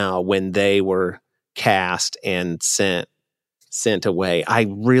is now when they were cast and sent away? I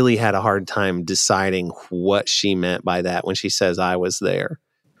really had a hard time deciding what she meant by that when she says I was there.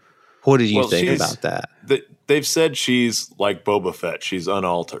 What did you think about that? They've said she's like Boba Fett. She's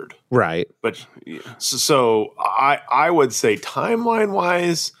unaltered. Right. But so I would say timeline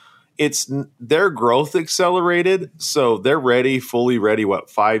wise, it's their growth accelerated. So they're fully ready.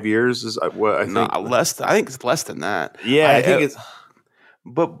 What, 5 years is what I think? No, less. I think it's less than that. Yeah, I think it's.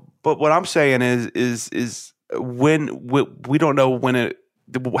 But what I'm saying is when we don't know when it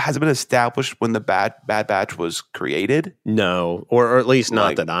has been established when the Bad Batch was created. No, or at least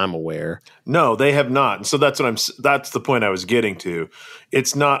not that I'm aware. No, they have not. And so that's the point I was getting to.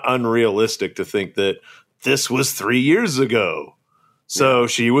 It's not unrealistic to think that this was 3 years ago. So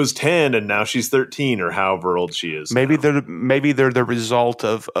she was 10 and now she's 13 or however old she is. Maybe they're the result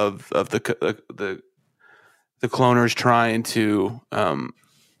of the cloners trying to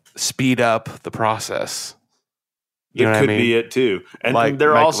speed up the process. It could be it too, and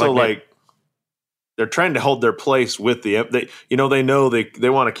they're also they're trying to hold their place with they know they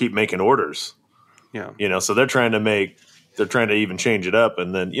want to keep making orders. Yeah, so they're trying to even change it up,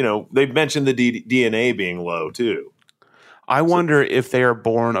 and then they've mentioned the DNA being low too. I wonder if they are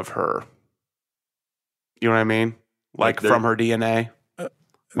born of her. You know what I mean? Like from her DNA,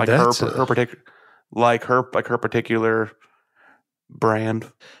 her particular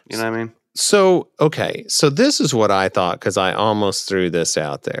brand. You know what I mean? So, okay. So this is what I thought, because I almost threw this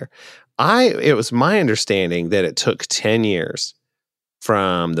out there. It was my understanding that it took 10 years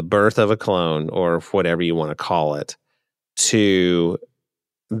from the birth of a clone, or whatever you want to call it, to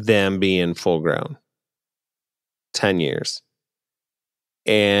them being full grown. 10 years.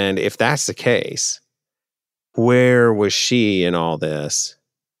 And if that's the case, where was she in all this?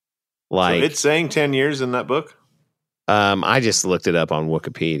 So it's saying 10 years in that book? I just looked it up on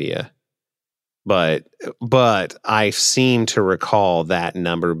Wikipedia. But I seem to recall that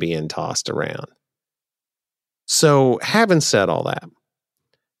number being tossed around. So, having said all that,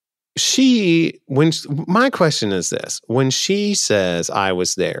 my question is this: when she says I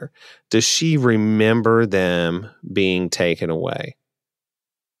was there, does she remember them being taken away?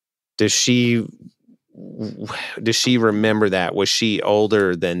 Does she remember that? Was she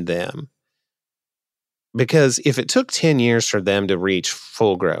older than them? Because if it took 10 years for them to reach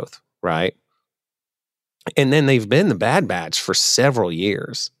full growth, right? And then they've been the Bad Batch for several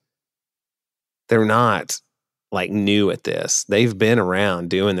years. They're not new at this. They've been around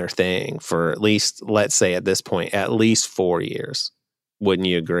doing their thing for at least, let's say at this point, at least 4 years. Wouldn't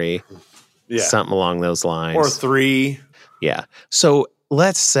you agree? Yeah. Something along those lines. Or 3. Yeah. So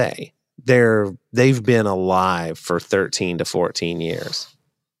let's say they've been alive for 13 to 14 years.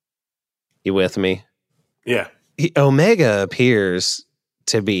 You with me? Yeah. Omega appears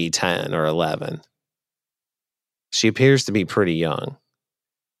to be 10 or 11. She appears to be pretty young.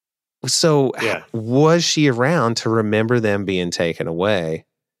 So was she around to remember them being taken away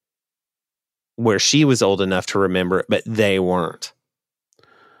where she was old enough to remember it, but they weren't?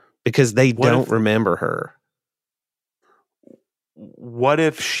 Because they don't remember her. What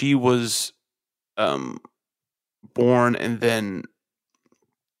if she was born and then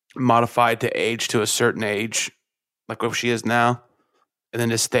modified to age to a certain age, like what she is now, and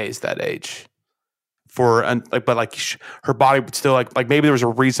then just stays that age her body would still like maybe there was a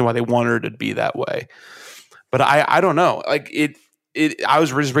reason why they wanted her to be that way, but I don't know. Like it I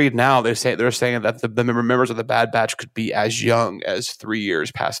was just reading now. They're saying that the members of the Bad Batch could be as young as 3 years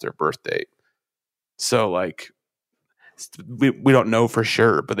past their birth date. So like we don't know for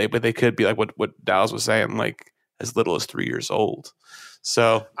sure, but they could be like what Dallas was saying, like as little as 3 years old.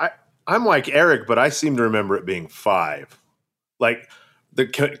 So I'm like Eric, but I seem to remember it being 5. Like the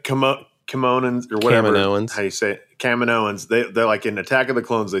Kaminoans or whatever. Kaminoans. How you say it? Kaminoans. They're like in Attack of the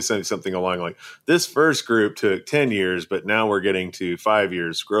Clones. They say something along like this first group took 10 years, but now we're getting to 5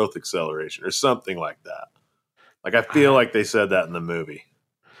 years growth acceleration or something like that. Like I feel like they said that in the movie.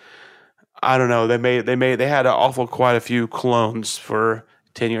 I don't know. They had quite a few clones for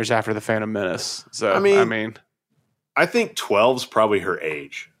 10 years after the Phantom Menace. So I mean, I think 12's probably her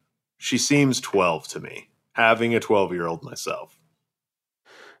age. She seems 12 to me, having a 12-year-old myself.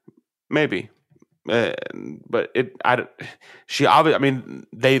 Maybe, but she obviously. I mean,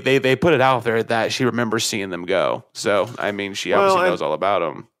 they put it out there that she remembers seeing them go. So I mean, she obviously knows all about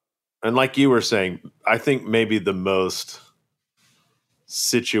them. And like you were saying, I think maybe the most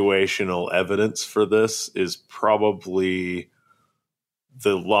situational evidence for this is probably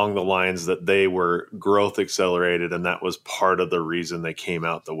along the lines that they were growth accelerated, and that was part of the reason they came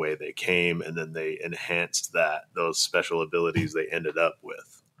out the way they came, and then they enhanced those special abilities they ended up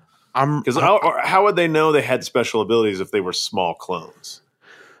with. Because how would they know they had special abilities if they were small clones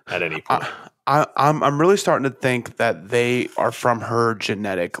at any point? I'm really starting to think that they are from her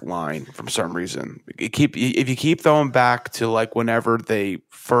genetic line for some reason. If you keep throwing back to like whenever they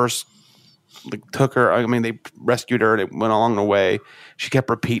first took her, I mean, they rescued her and it went along the way. She kept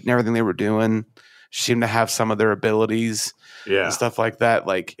repeating everything they were doing. She seemed to have some of their abilities, and stuff like that.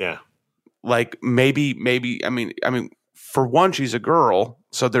 Like maybe. I mean, for one, she's a girl,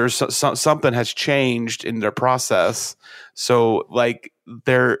 so there's something has changed in their process. So like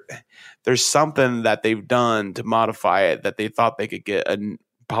there's something that they've done to modify it that they thought they could get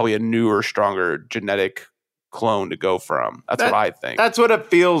probably a newer, stronger genetic clone to go from. That's what I think. That's what it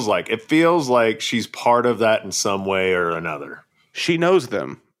feels like. It feels like she's part of that in some way or another. She knows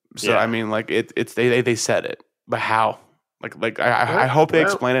them. So I mean, like it's they said it, but how? I hope they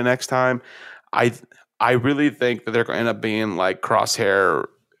explain it next time. I really think that they're going to end up being like Crosshair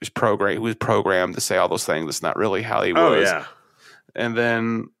who's programmed to say all those things. That's not really how he was. Oh yeah. And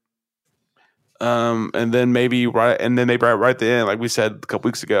then maybe right at the end, like we said a couple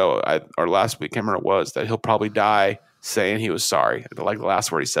weeks ago, or last week, I can't remember what it was, that he'll probably die saying he was sorry. Like the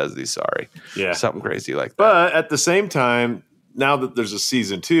last word he says is he's sorry. Yeah. Something crazy like that. But at the same time, now that there's a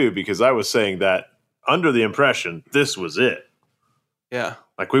season 2, because I was saying that under the impression this was it. Yeah.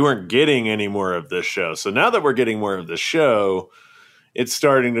 Like we weren't getting any more of this show. So now that we're getting more of the show, it's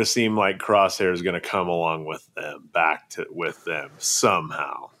starting to seem like Crosshair is going to come along with them, with them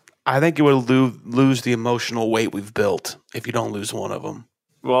somehow. I think it would lose the emotional weight we've built if you don't lose one of them.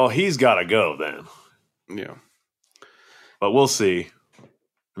 Well, he's got to go then. Yeah. But we'll see.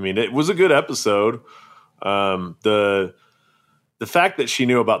 I mean, it was a good episode. The fact that she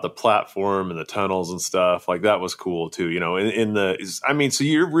knew about the platform and the tunnels and stuff, like that was cool too. You know, so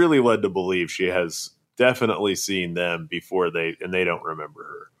you're really led to believe she has definitely seen them before they don't remember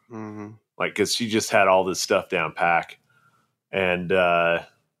her. Mm-hmm. Like, cause she just had all this stuff down pack. And,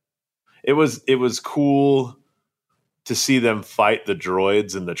 it was cool to see them fight the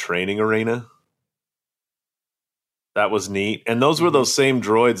droids in the training arena. That was neat. And those were those same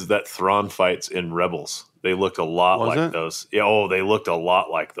droids that Thrawn fights in Rebels. They looked a lot those. Yeah, they looked a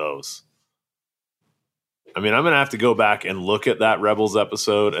lot like those. I mean, I'm going to have to go back and look at that Rebels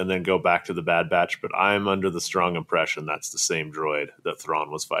episode and then go back to the Bad Batch, but I'm under the strong impression that's the same droid that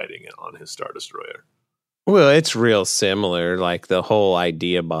Thrawn was fighting on his Star Destroyer. Well, it's real similar. Like the whole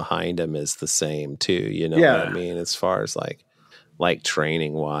idea behind him is the same too. You know what I mean? As far as like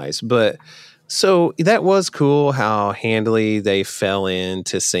training wise, but so that was cool how handily they fell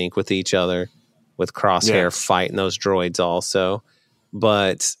into sync with each other, with Crosshair fighting those droids also.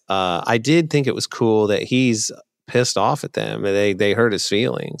 But I did think it was cool that he's pissed off at them. They hurt his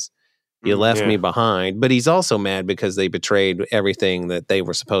feelings. You left me behind. But he's also mad because they betrayed everything that they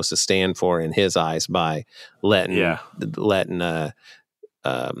were supposed to stand for in his eyes by letting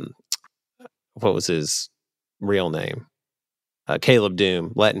what was his real name? Caleb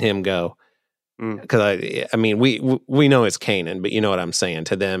Doom, letting him go. Because I mean, we know it's Kanan, but you know what I'm saying.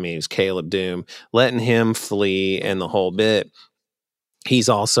 To them, he's Caleb Doom, letting him flee and the whole bit. He's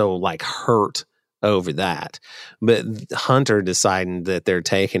also like hurt over that. But Hunter deciding that they're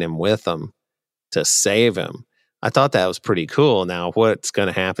taking him with them to save him. I thought that was pretty cool. Now, what's going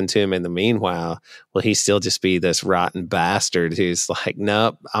to happen to him in the meanwhile? Will he still just be this rotten bastard who's like,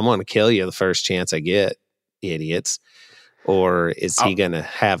 nope, I'm going to kill you the first chance I get, idiots? Or is he going to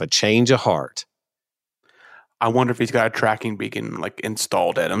have a change of heart? I wonder if he's got a tracking beacon like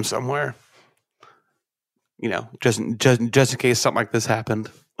installed at him somewhere. You know, just in case something like this happened.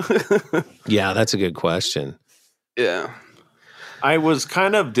 Yeah, that's a good question. Yeah. I was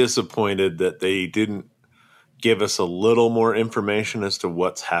kind of disappointed that they didn't give us a little more information as to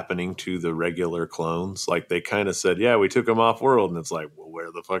what's happening to the regular clones. Like they kind of said, yeah, we took them off world. And it's like, well,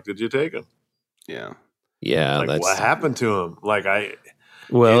 where the fuck did you take them? Yeah. Yeah. Like what happened to them? Like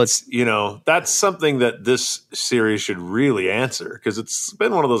it's you know, that's something that this series should really answer, because it's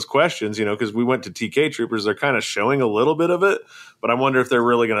been one of those questions, you know, because we went to TK Troopers. They're kind of showing a little bit of it, but I wonder if they're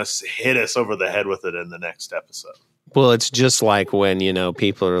really going to hit us over the head with it in the next episode. Well, it's just like when, you know,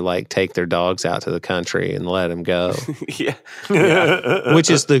 people are like, take their dogs out to the country and let them go. Yeah. Which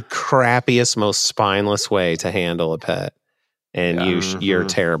is the crappiest, most spineless way to handle a pet. And you're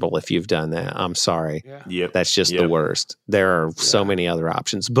terrible if you've done that. I'm sorry. Yeah. Yep. That's just the worst. There are so many other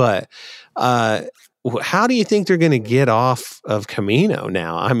options. But how do you think they're going to get off of Kamino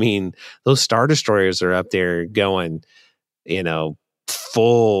now? I mean, those Star Destroyers are up there going, you know,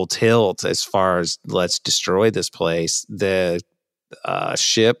 full tilt as far as let's destroy this place. The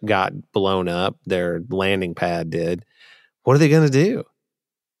ship got blown up. Their landing pad did. What are they going to do?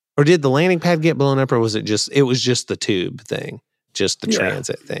 Or did the landing pad get blown up, or was it just the tube thing, just the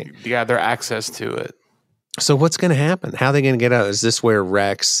transit thing? Yeah, their access to it. So what's going to happen? How are they going to get out? Is this where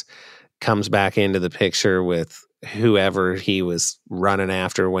Rex comes back into the picture with whoever he was running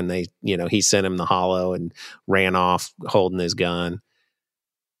after when they, you know, he sent him the holo and ran off holding his gun?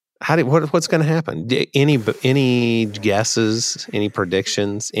 What's going to happen? Any guesses, any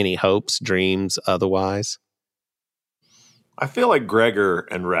predictions, any hopes, dreams, otherwise? I feel like Gregor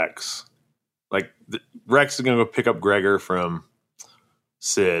and Rex, Rex is going to go pick up Gregor from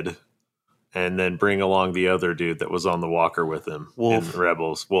Sid and then bring along the other dude that was on the walker with him. Wolf. In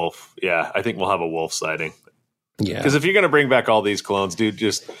Rebels. Wolf. Yeah, I think we'll have a Wolf sighting. Yeah. Because if you're going to bring back all these clones, dude,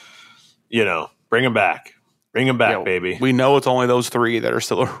 just, you know, bring them back. Bring them back, baby. We know it's only those three that are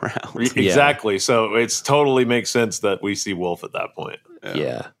still around. Exactly. So it's totally makes sense that we see Wolf at that point.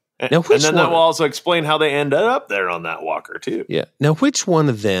 Yeah. Now, and then that will also explain how they ended up there on that walker, too. Yeah. Now, which one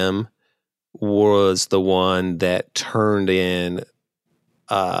of them was the one that turned in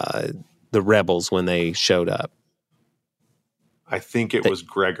the rebels when they showed up? I think it was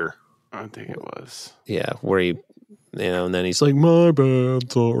Gregor. I think it was. Yeah, where he, you know, and then he's like, my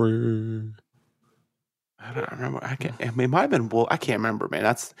bad, sorry. I don't remember. It might have been Wolf. I can't remember, man.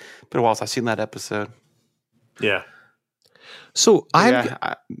 That's been a while since I've seen that episode. Yeah. So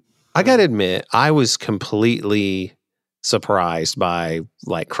I got to admit, I was completely surprised by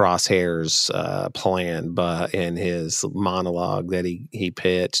like Crosshair's plan, but in his monologue that he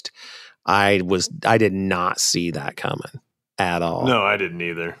pitched, I did not see that coming at all. No, I didn't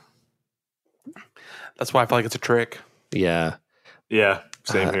either. That's why I feel like it's a trick. Yeah. Yeah.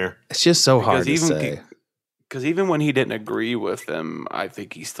 Same here. It's just so hard to say. Because even when he didn't agree with them, I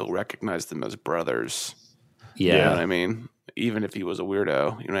think he still recognized them as brothers. Yeah. You know what I mean? Even if he was a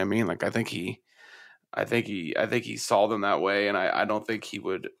weirdo, you know what I mean? Like I think he saw them that way, and I don't think he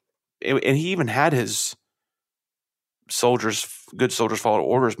would. And he even had his good soldiers follow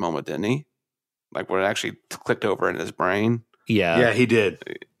orders moment, didn't he? Like when it actually clicked over in his brain. Yeah, yeah, he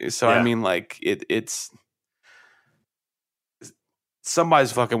did. So I mean, like it's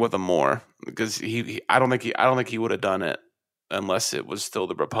somebody's fucking with him more because I don't think he would have done it unless it was still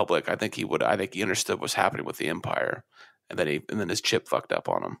the Republic. I think he understood what's happening with the Empire. And then his chip fucked up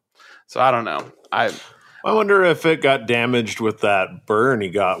on him. So I don't know. I wonder if it got damaged with that burn he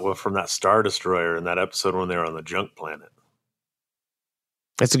got from that Star Destroyer in that episode when they were on the junk planet.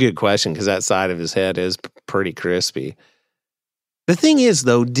 That's a good question because that side of his head is pretty crispy. The thing is,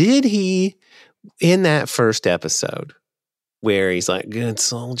 though, did he, in that first episode where he's like, good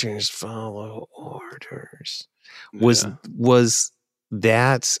soldiers follow orders, was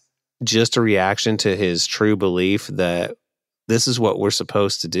that just a reaction to his true belief that this is what we're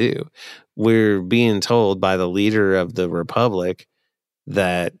supposed to do. We're being told by the leader of the Republic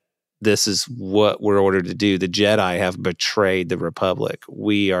that this is what we're ordered to do. The Jedi have betrayed the Republic.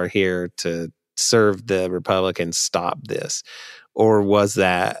 We are here to serve the Republic and stop this. Or was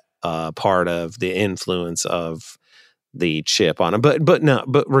that part of the influence of the chip on him?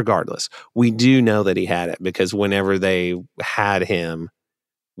 But regardless, we do know that he had it, because whenever they had him,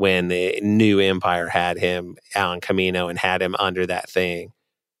 when the new Empire had him on Camino and had him under that thing,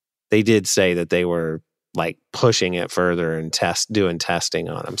 they did say that they were like pushing it further and doing testing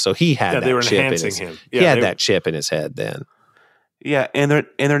on him. So he had they were chip enhancing him. He had that chip in his head then. Yeah, and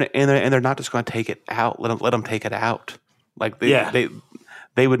they're not just going to take it out. Let them take it out. Like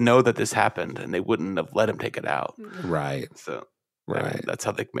they would know that this happened, and they wouldn't have let him take it out. Right. So right. That's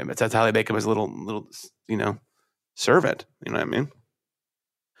how they That's how they make him as a little servant. You know what I mean?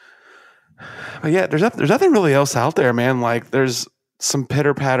 But yeah, there's nothing really else out there, man. Like there's some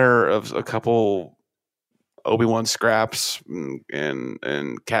pitter patter of a couple Obi-Wan scraps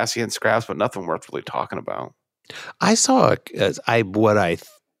and Cassian scraps, but nothing worth really talking about. I saw I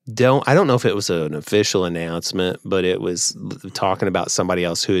don't know if it was an official announcement, but it was talking about somebody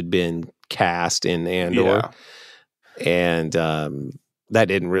else who had been cast in Andor, and that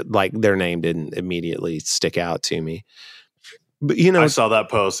didn't their name didn't immediately stick out to me. But I saw that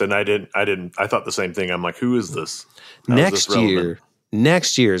post and I thought the same thing. I'm like, who is this? Next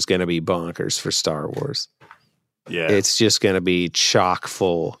year is going to be bonkers for Star Wars. Yeah, it's just going to be chock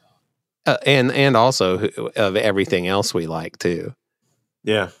full, and also of everything else we like too.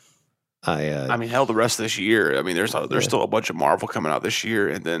 Yeah, I mean, hell, the rest of this year. I mean, there's still a bunch of Marvel coming out this year,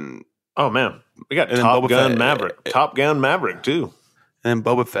 and then we got Top Gun Maverick too, and then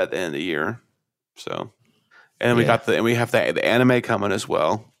Boba Fett at the end of the year. So, and we have the anime coming as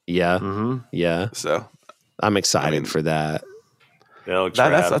well. Yeah, yeah. So, I'm excited for that. Yeah,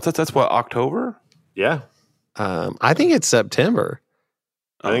 that's what, October? Yeah. I think it's September.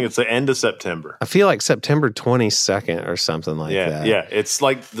 I think it's the end of September. I feel like September 22nd or something like that. Yeah, it's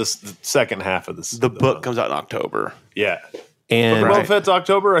like the second half of this. The book comes out in October. Yeah. And Boba Fett's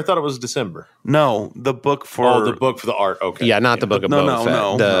October? I thought it was December. No, the book for... the book for the art. Okay. Yeah, not the book of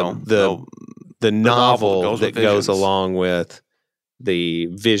Boba Fett. The novel that goes along with the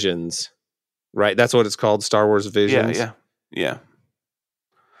Visions, right? That's what it's called, Star Wars Visions? Yeah.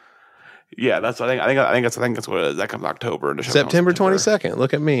 Yeah, that's. I think that's what it is. That comes October. September 22nd.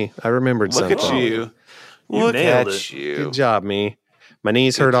 Look at me. I remembered something. Look at you. Look at you. Good job, me. My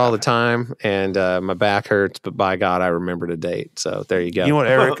knees hurt all the time, and my back hurts. But by God, I remembered a date. So there you go. You know what,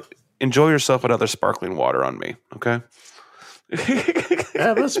 Eric? Enjoy yourself another sparkling water on me. Okay.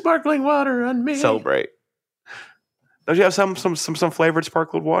 Have a sparkling water on me. Celebrate. Don't you have some flavored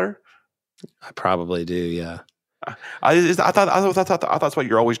sparkling water? I probably do. Yeah. I thought that's what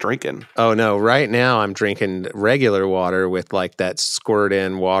you're always drinking. Oh no! Right now I'm drinking regular water with like that squirt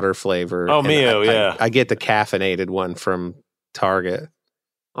in water flavor. Oh, Mio, yeah. I get the caffeinated one from Target.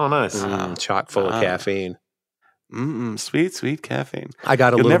 Oh, nice. Chock full of caffeine. Sweet caffeine. I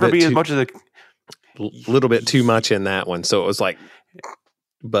got You'll never be as much as a little bit too much in that one, so it was like,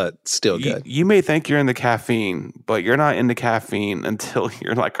 but still good. You may think you're in the caffeine, but you're not into caffeine until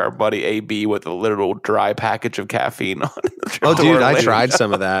you're like our buddy AB with a literal dry package of caffeine on it. Oh, dude, I tried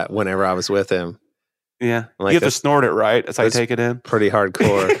some of that whenever I was with him. Yeah. Like, you have to snort it, right? That's how you take it in? Pretty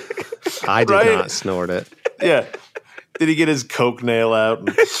hardcore. I did not snort it. Yeah. Did he get his Coke nail out?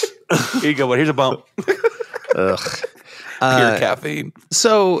 Here you go. But here's a bump. Ugh. Pure caffeine.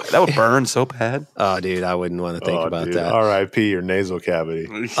 So that would burn so bad. Oh, dude, I wouldn't want to think about that. R.I.P. your nasal cavity.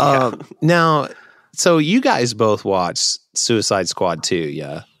 Now, so you guys both watched Suicide Squad 2,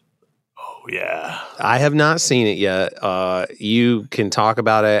 yeah? Oh, yeah. I have not seen it yet. You can talk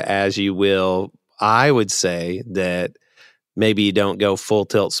about it as you will. I would say that maybe you don't go full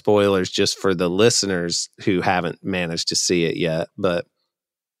tilt spoilers just for the listeners who haven't managed to see it yet, but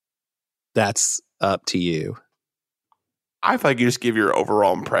that's up to you. I feel like you just give your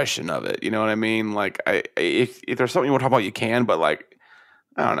overall impression of it. You know what I mean? Like, if there's something you want to talk about, you can. But like,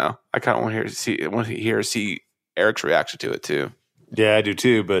 I don't know. I kind of want to see Eric's reaction to it too. Yeah, I do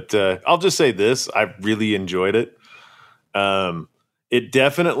too. But I'll just say this: I really enjoyed it. It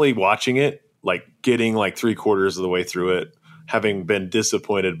definitely watching it, like getting like 3/4 of the way through it, having been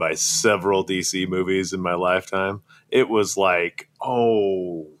disappointed by several DC movies in my lifetime. It was like,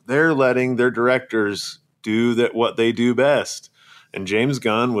 oh, they're letting their directors do what they do best, and James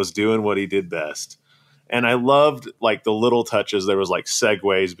Gunn was doing what he did best. And I loved like the little touches. There was like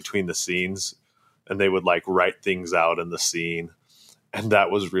segues between the scenes, and they would like write things out in the scene, and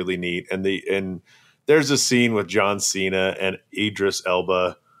that was really neat. And there's a scene with John Cena and Idris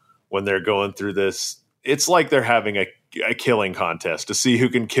Elba when they're going through this. It's like they're having a killing contest to see who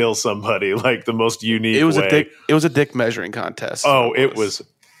can kill somebody like the most unique way. It was a dick measuring contest. Oh, it was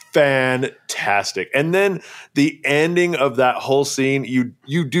fantastic. And then the ending of that whole scene,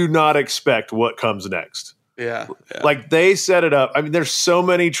 you do not expect what comes next. Yeah. Like they set it up. I mean, there's so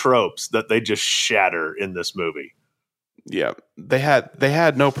many tropes that they just shatter in this movie. Yeah. They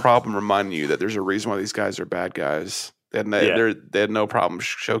had no problem reminding you that there's a reason why these guys are bad guys. They had no problem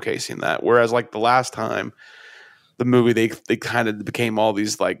showcasing that. Whereas like the last time, the movie, they kind of became all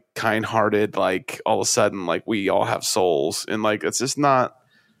these like kind-hearted, like all of a sudden, like we all have souls, and like it's just not.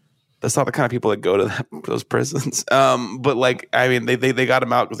 That's not the kind of people that go to those prisons. But like, I mean, they got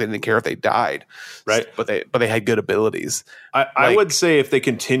them out because they didn't care if they died, right? But they had good abilities. I would say if they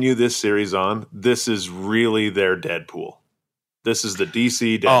continue this series on, this is really their Deadpool. This is the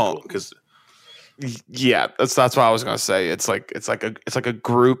DC Deadpool because. Yeah, that's what I was gonna say. It's like a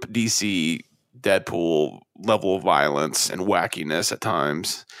group DC Deadpool level of violence and wackiness at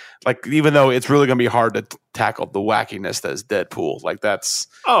times. Like even though it's really gonna be hard to tackle the wackiness that is Deadpool. Like that's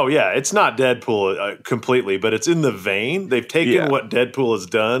it's not Deadpool completely, but it's in the vein. They've taken what Deadpool has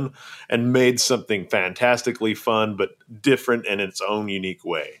done and made something fantastically fun, but different in its own unique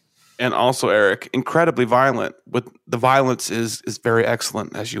way. And also, Eric, incredibly violent. With the violence is very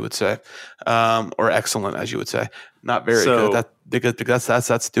excellent, as you would say, or excellent, as you would say. Not very good. Because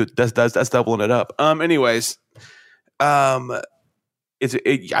that's doubling it up. Anyways, I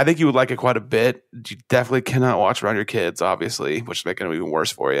think you would like it quite a bit. You definitely cannot watch around your kids, obviously, which is making it even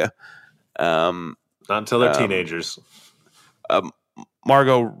worse for you. Not until they're teenagers.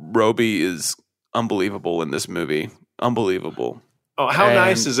 Margot Robbie is unbelievable in this movie. Unbelievable. Oh, how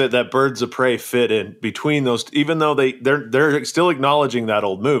nice is it that Birds of Prey fit in between those? Even though they're still acknowledging that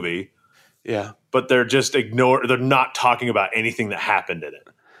old movie, yeah, but they're just They're not talking about anything that happened in it.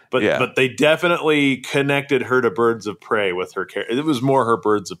 But they definitely connected her to Birds of Prey with her character. It was more her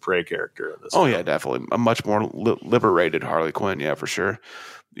Birds of Prey character in this. Oh film. Yeah, definitely a much more liberated Harley Quinn. Yeah, for sure.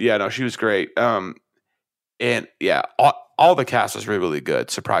 Yeah, no, she was great. And yeah, all the cast was really, really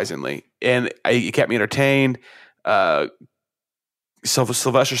good, surprisingly, and it kept me entertained.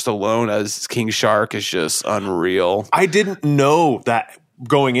 Sylvester Stallone as King Shark is just unreal. I didn't know that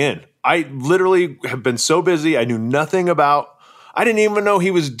going in. I literally have been so busy. I knew nothing about. I didn't even know he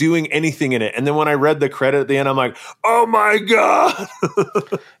was doing anything in it. And then when I read the credit at the end, I'm like, oh my God.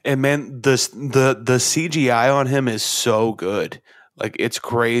 And man, the CGI on him is so good. Like it's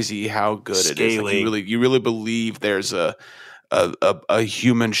crazy how good Scaling. It is. Like, you really believe there's a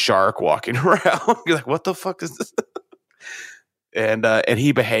human shark walking around. You're like, what the fuck is this? And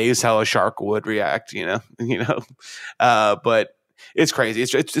he behaves how a shark would react, but it's crazy.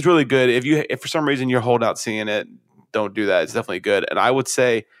 It's really good. If for some reason you're holding out seeing it, don't do that. It's definitely good. And I would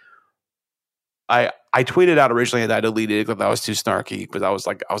say, I tweeted out originally and I deleted it because that was too snarky. Because I was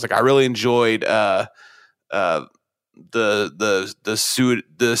like, I really enjoyed the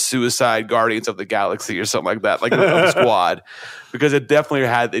Suicide Guardians of the Galaxy or something like that, like a squad, because it definitely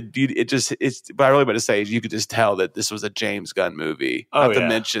had but I really want to say is you could just tell that this was a James Gunn movie. Not to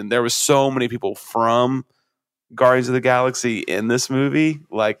mention there was so many people from Guardians of the Galaxy in this movie.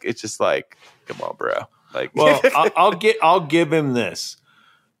 Like it's just like, come on, bro. Like, well, I'll give him this.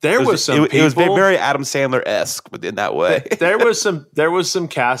 It was very Adam Sandler-esque in that way. there was some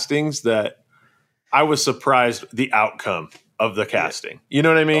castings that I was surprised the outcome of the casting. You know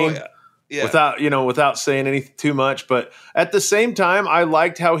what I mean? Oh, yeah. Without saying anything too much, but at the same time, I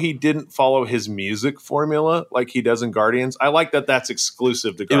liked how he didn't follow his music formula like he does in Guardians. I like that that's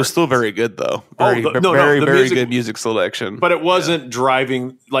exclusive to Guardians. It was still very good though. Very good music selection. But it wasn't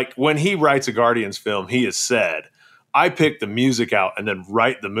driving, like when he writes a Guardians film, he has said, I pick the music out and then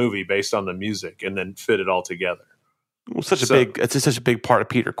write the movie based on the music and then fit it all together. Well, it's such a big part of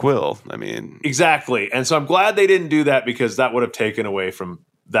Peter Quill. I mean, exactly. And so I'm glad they didn't do that because that would have taken away from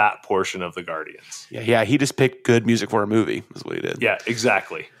that portion of the Guardians. Yeah. He just picked good music for a movie is what he did. Yeah,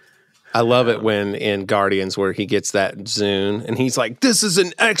 exactly. I love it when in Guardians where he gets that Zune and he's like, this is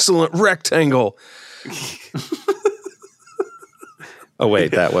an excellent rectangle. Oh,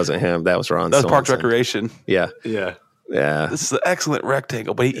 wait, that wasn't him. That was Ron. That was Parks Recreation. Yeah. Yeah. Yeah. This is an excellent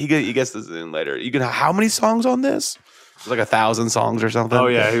rectangle, but he gets the Zune later. You can how many songs on this? It's like 1,000 songs or something. Oh,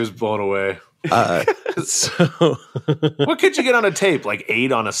 yeah. He was blown away. So what could you get on a tape? Like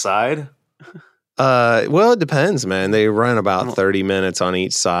 8 on a side? Well, it depends, man. They run about 30 minutes on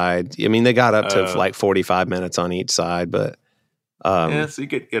each side. I mean, they got up to like 45 minutes on each side, but so you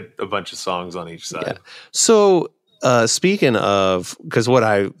could get a bunch of songs on each side. Yeah. So speaking of, because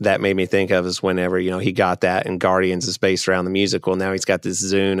that made me think of is whenever, he got that and Guardians is based around the musical. Now he's got this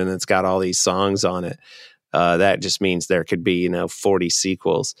Zune and it's got all these songs on it. That just means there could be, 40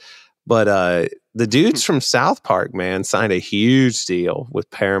 sequels. But the dudes from South Park, man, signed a huge deal with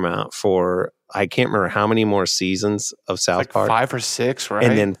Paramount for, I can't remember how many more seasons of South Park. 5 or 6, right?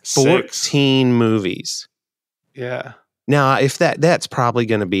 And then 14 movies. Yeah. Now, if that's probably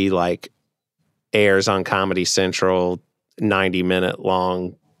going to be like airs on Comedy Central, 90-minute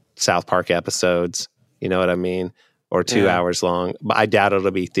long South Park episodes. You know what I mean? Or 2 hours long. But I doubt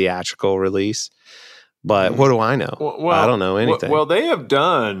it'll be theatrical release. But what do I know? Well, I don't know anything. Well, they have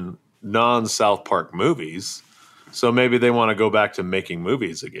done non-South Park movies, so maybe they want to go back to making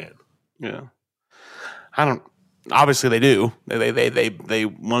movies again. Yeah. I don't. Obviously, they do. They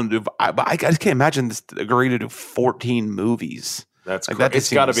want to do. But I just can't imagine this agreeing to do 14 movies. That's like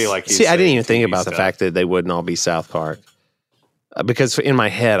it's got to be like. See, I didn't even think about the fact that they wouldn't all be South Park, because in my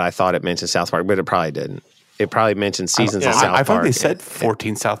head I thought it mentioned South Park, but it probably didn't. It probably mentioned seasons of South Park. I thought they said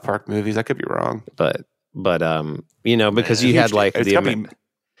 14 South Park movies. I could be wrong, but because you had like the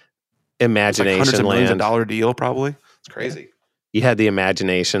Imagination like Land $100 deal, probably. It's crazy. You had the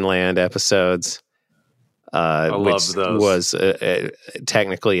Imagination Land episodes, which love those. Was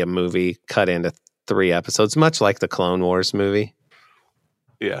technically a movie cut into 3 episodes, much like the Clone Wars movie.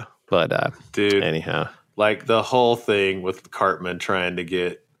 Yeah, but dude, anyhow, like the whole thing with Cartman trying to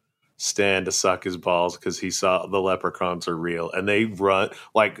get Stan to suck his balls because he saw the leprechauns are real, and they run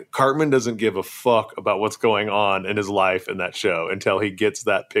like Cartman doesn't give a fuck about what's going on in his life in that show until he gets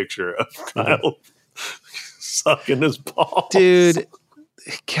that picture of Kyle sucking his balls. Dude,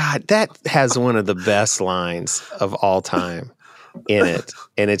 God, that has one of the best lines of all time in it,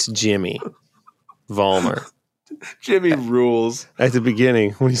 and it's Jimmy Vollmer. Jimmy rules at the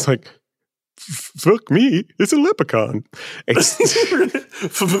beginning when he's like, "Fuck me, it's a leprechaun."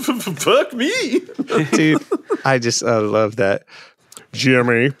 Fuck me, dude. I love that.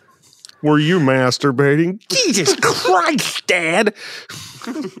 Jimmy, were you masturbating? Jesus Christ, Dad.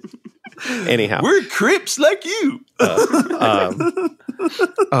 Anyhow, we're Crips like you.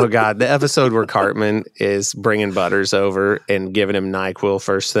 Oh God, the episode where Cartman is bringing Butters over and giving him NyQuil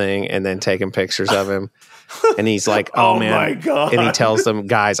first thing, and then taking pictures of him. And he's like, oh man. My God. And he tells them,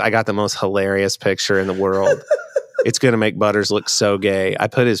 guys, I got the most hilarious picture in the world. It's going to make Butters look so gay. I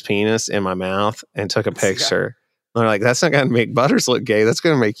put his penis in my mouth and took a picture. They're like, that's not going to make Butters look gay. That's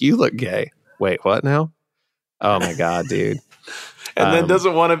going to make you look gay. Wait, what now? Oh my God, dude. And then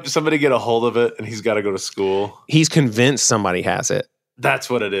doesn't want somebody get a hold of it, and he's got to go to school. He's convinced somebody has it. That's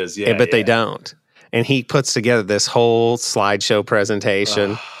what it is, yeah. But they don't. And he puts together this whole slideshow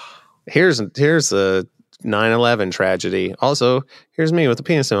presentation. Here's a 9/11 tragedy. Also, here's me with a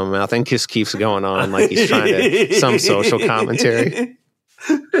penis in my mouth, and just keeps going on like he's trying to some social commentary.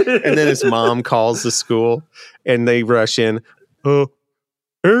 And then his mom calls the school, and they rush in.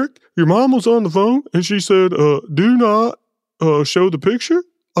 Eric, your mom was on the phone, and she said, "Do not show the picture.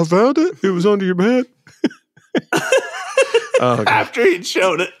 I found it. It was under your bed." After he'd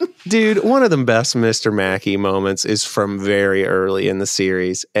shown it. Dude, one of the best Mr. Mackey moments is from very early in the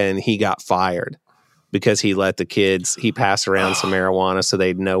series, and he got fired because he let the kids, he passed around some marijuana so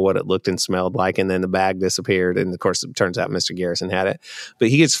they'd know what it looked and smelled like, and then the bag disappeared, and of course it turns out Mr. Garrison had it. But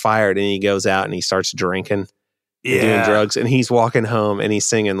he gets fired, and he goes out and he starts drinking and doing drugs, and he's walking home, and he's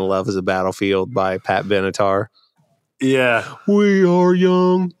singing "Love is a Battlefield" by Pat Benatar. Yeah. We are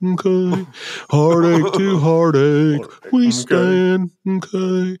young, okay. Heartache to heartache. We stand,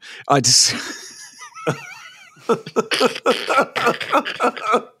 okay. I just...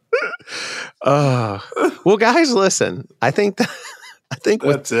 well, guys, listen. I think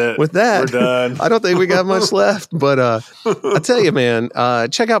that's it. With that, we're done. I don't think we got much left, but I tell you, man,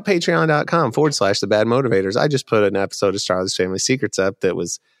 check out patreon.com/The Bad Motivators. I just put an episode of Charlie's Family Secrets up that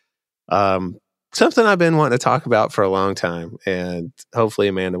was something I've been wanting to talk about for a long time, and hopefully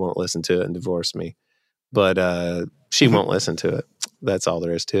Amanda won't listen to it and divorce me, but she won't listen to it. That's all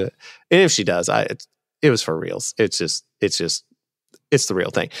there is to it. And if she does, it was for reals. It's the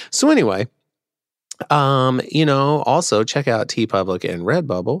real thing. So anyway, also check out TeePublic and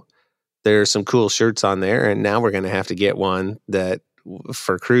Redbubble. There's some cool shirts on there, and now we're going to have to get one that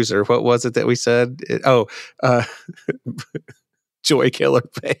for Cruiser. What was it that we said? Joykiller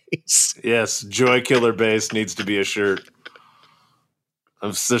Base. Yes, Joykiller Base needs to be a shirt.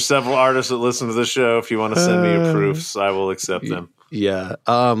 There's several artists that listen to the show. If you want to send me your proofs, I will accept them. Yeah.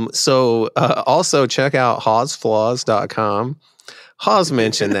 So also check out hawsflaws.com. Hawes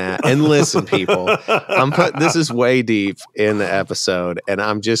mentioned that. And listen, people, this is way deep in the episode, and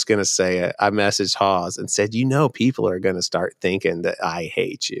I'm just going to say it. I messaged Hawes and said, people are going to start thinking that I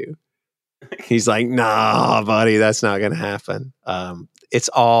hate you. He's like, nah, buddy, that's not going to happen. It's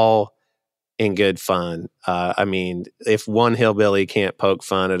all in good fun. I mean, if one hillbilly can't poke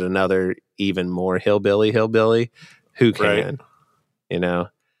fun at another even more hillbilly, who can? Right.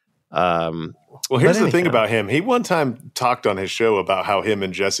 Well, here's the thing about him. He one time talked on his show about how him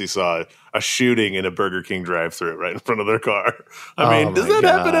and Jesse saw a shooting in a Burger King drive-thru right in front of their car. I mean, does that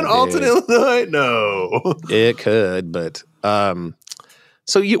happen in Alton, Illinois? No. It could, but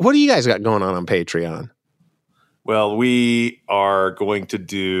so what do you guys got going on Patreon? Well, we are going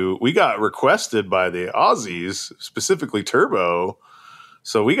to we got requested by the Aussies, specifically Turbo.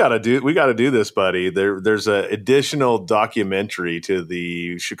 So we got to do this, buddy. There's an additional documentary to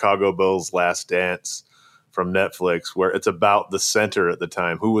the Chicago Bulls Last Dance from Netflix where it's about the center at the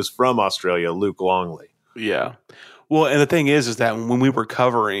time who was from Australia, Luke Longley. Yeah. Well, and the thing is that when we were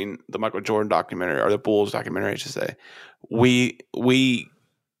covering the Michael Jordan documentary, or the Bulls documentary, I should say, we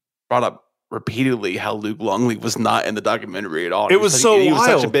brought up repeatedly how Luke Longley was not in the documentary at all. He was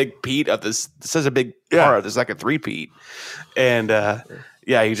such a big Pete of this, such a big part of this, like a three-peat. And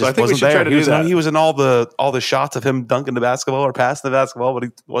he just wasn't there. He was in all the shots of him dunking the basketball or passing the basketball, but he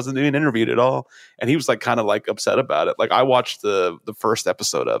wasn't being interviewed at all. And he was like kind of like upset about it. Like I watched the first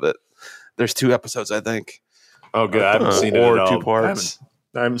episode of it. There's 2 episodes, I think. Oh, good. I haven't seen it at all. 2 parts.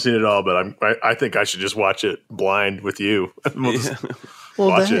 I haven't seen it all, but I think I should just watch it blind with you.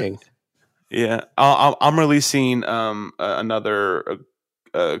 Watch it. Yeah, I'm releasing another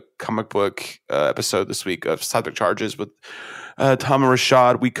comic book episode this week of Subject Charges with Tom and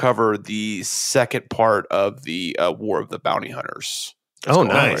Rashad. We cover the second part of the War of the Bounty Hunters.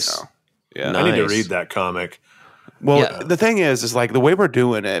 Nice. Right, yeah, I need to read that comic. Well, the thing is like the way we're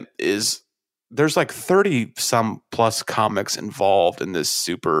doing it is there's like 30 some plus comics involved in this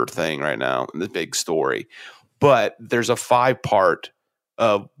super thing right now in this big story, but there's a 5-part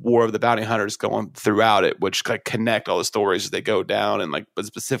of War of the Bounty Hunters going throughout it, which like connect all the stories as they go down, and like but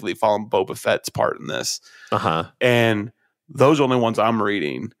specifically following Boba Fett's part in this. And those are the only ones I'm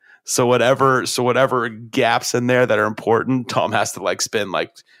reading. So whatever gaps in there that are important, Tom has to like spend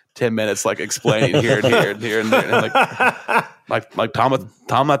like 10 minutes like explaining here and here and here and there. And like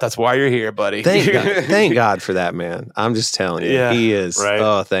Tom, that's why you're here, buddy. Thank God for that, man. I'm just telling you, he is. Right?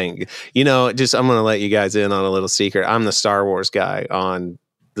 Oh, thank you. I'm going to let you guys in on a little secret. I'm the Star Wars guy on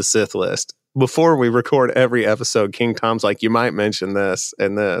the Sith list. Before we record every episode, King Tom's like, you might mention this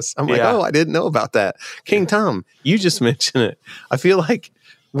and this. I'm like, oh, I didn't know about that. King Tom, you just mentioned it. I feel like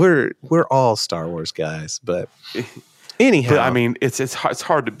we're all Star Wars guys, but anyhow, but, I mean, it's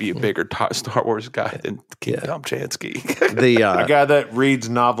hard to be a bigger Star Wars guy than King Tom Chansky. The guy that reads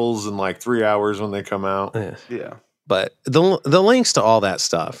novels in like 3 hours when they come out. Yeah. But the links to all that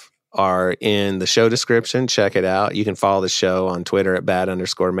stuff are in the show description. Check it out. You can follow the show on Twitter at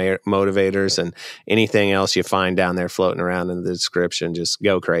 @bad_motivators, and anything else you find down there floating around in the description, just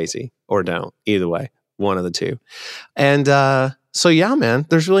go crazy or don't. Either way, one of the two. And so, yeah, man,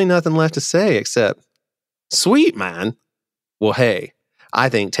 there's really nothing left to say except sweet, man. Well, hey, I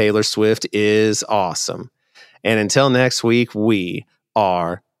think Taylor Swift is awesome. And until next week, we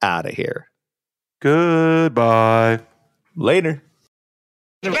are out of here. Goodbye. Later.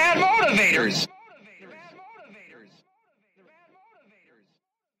 They're bad motivators.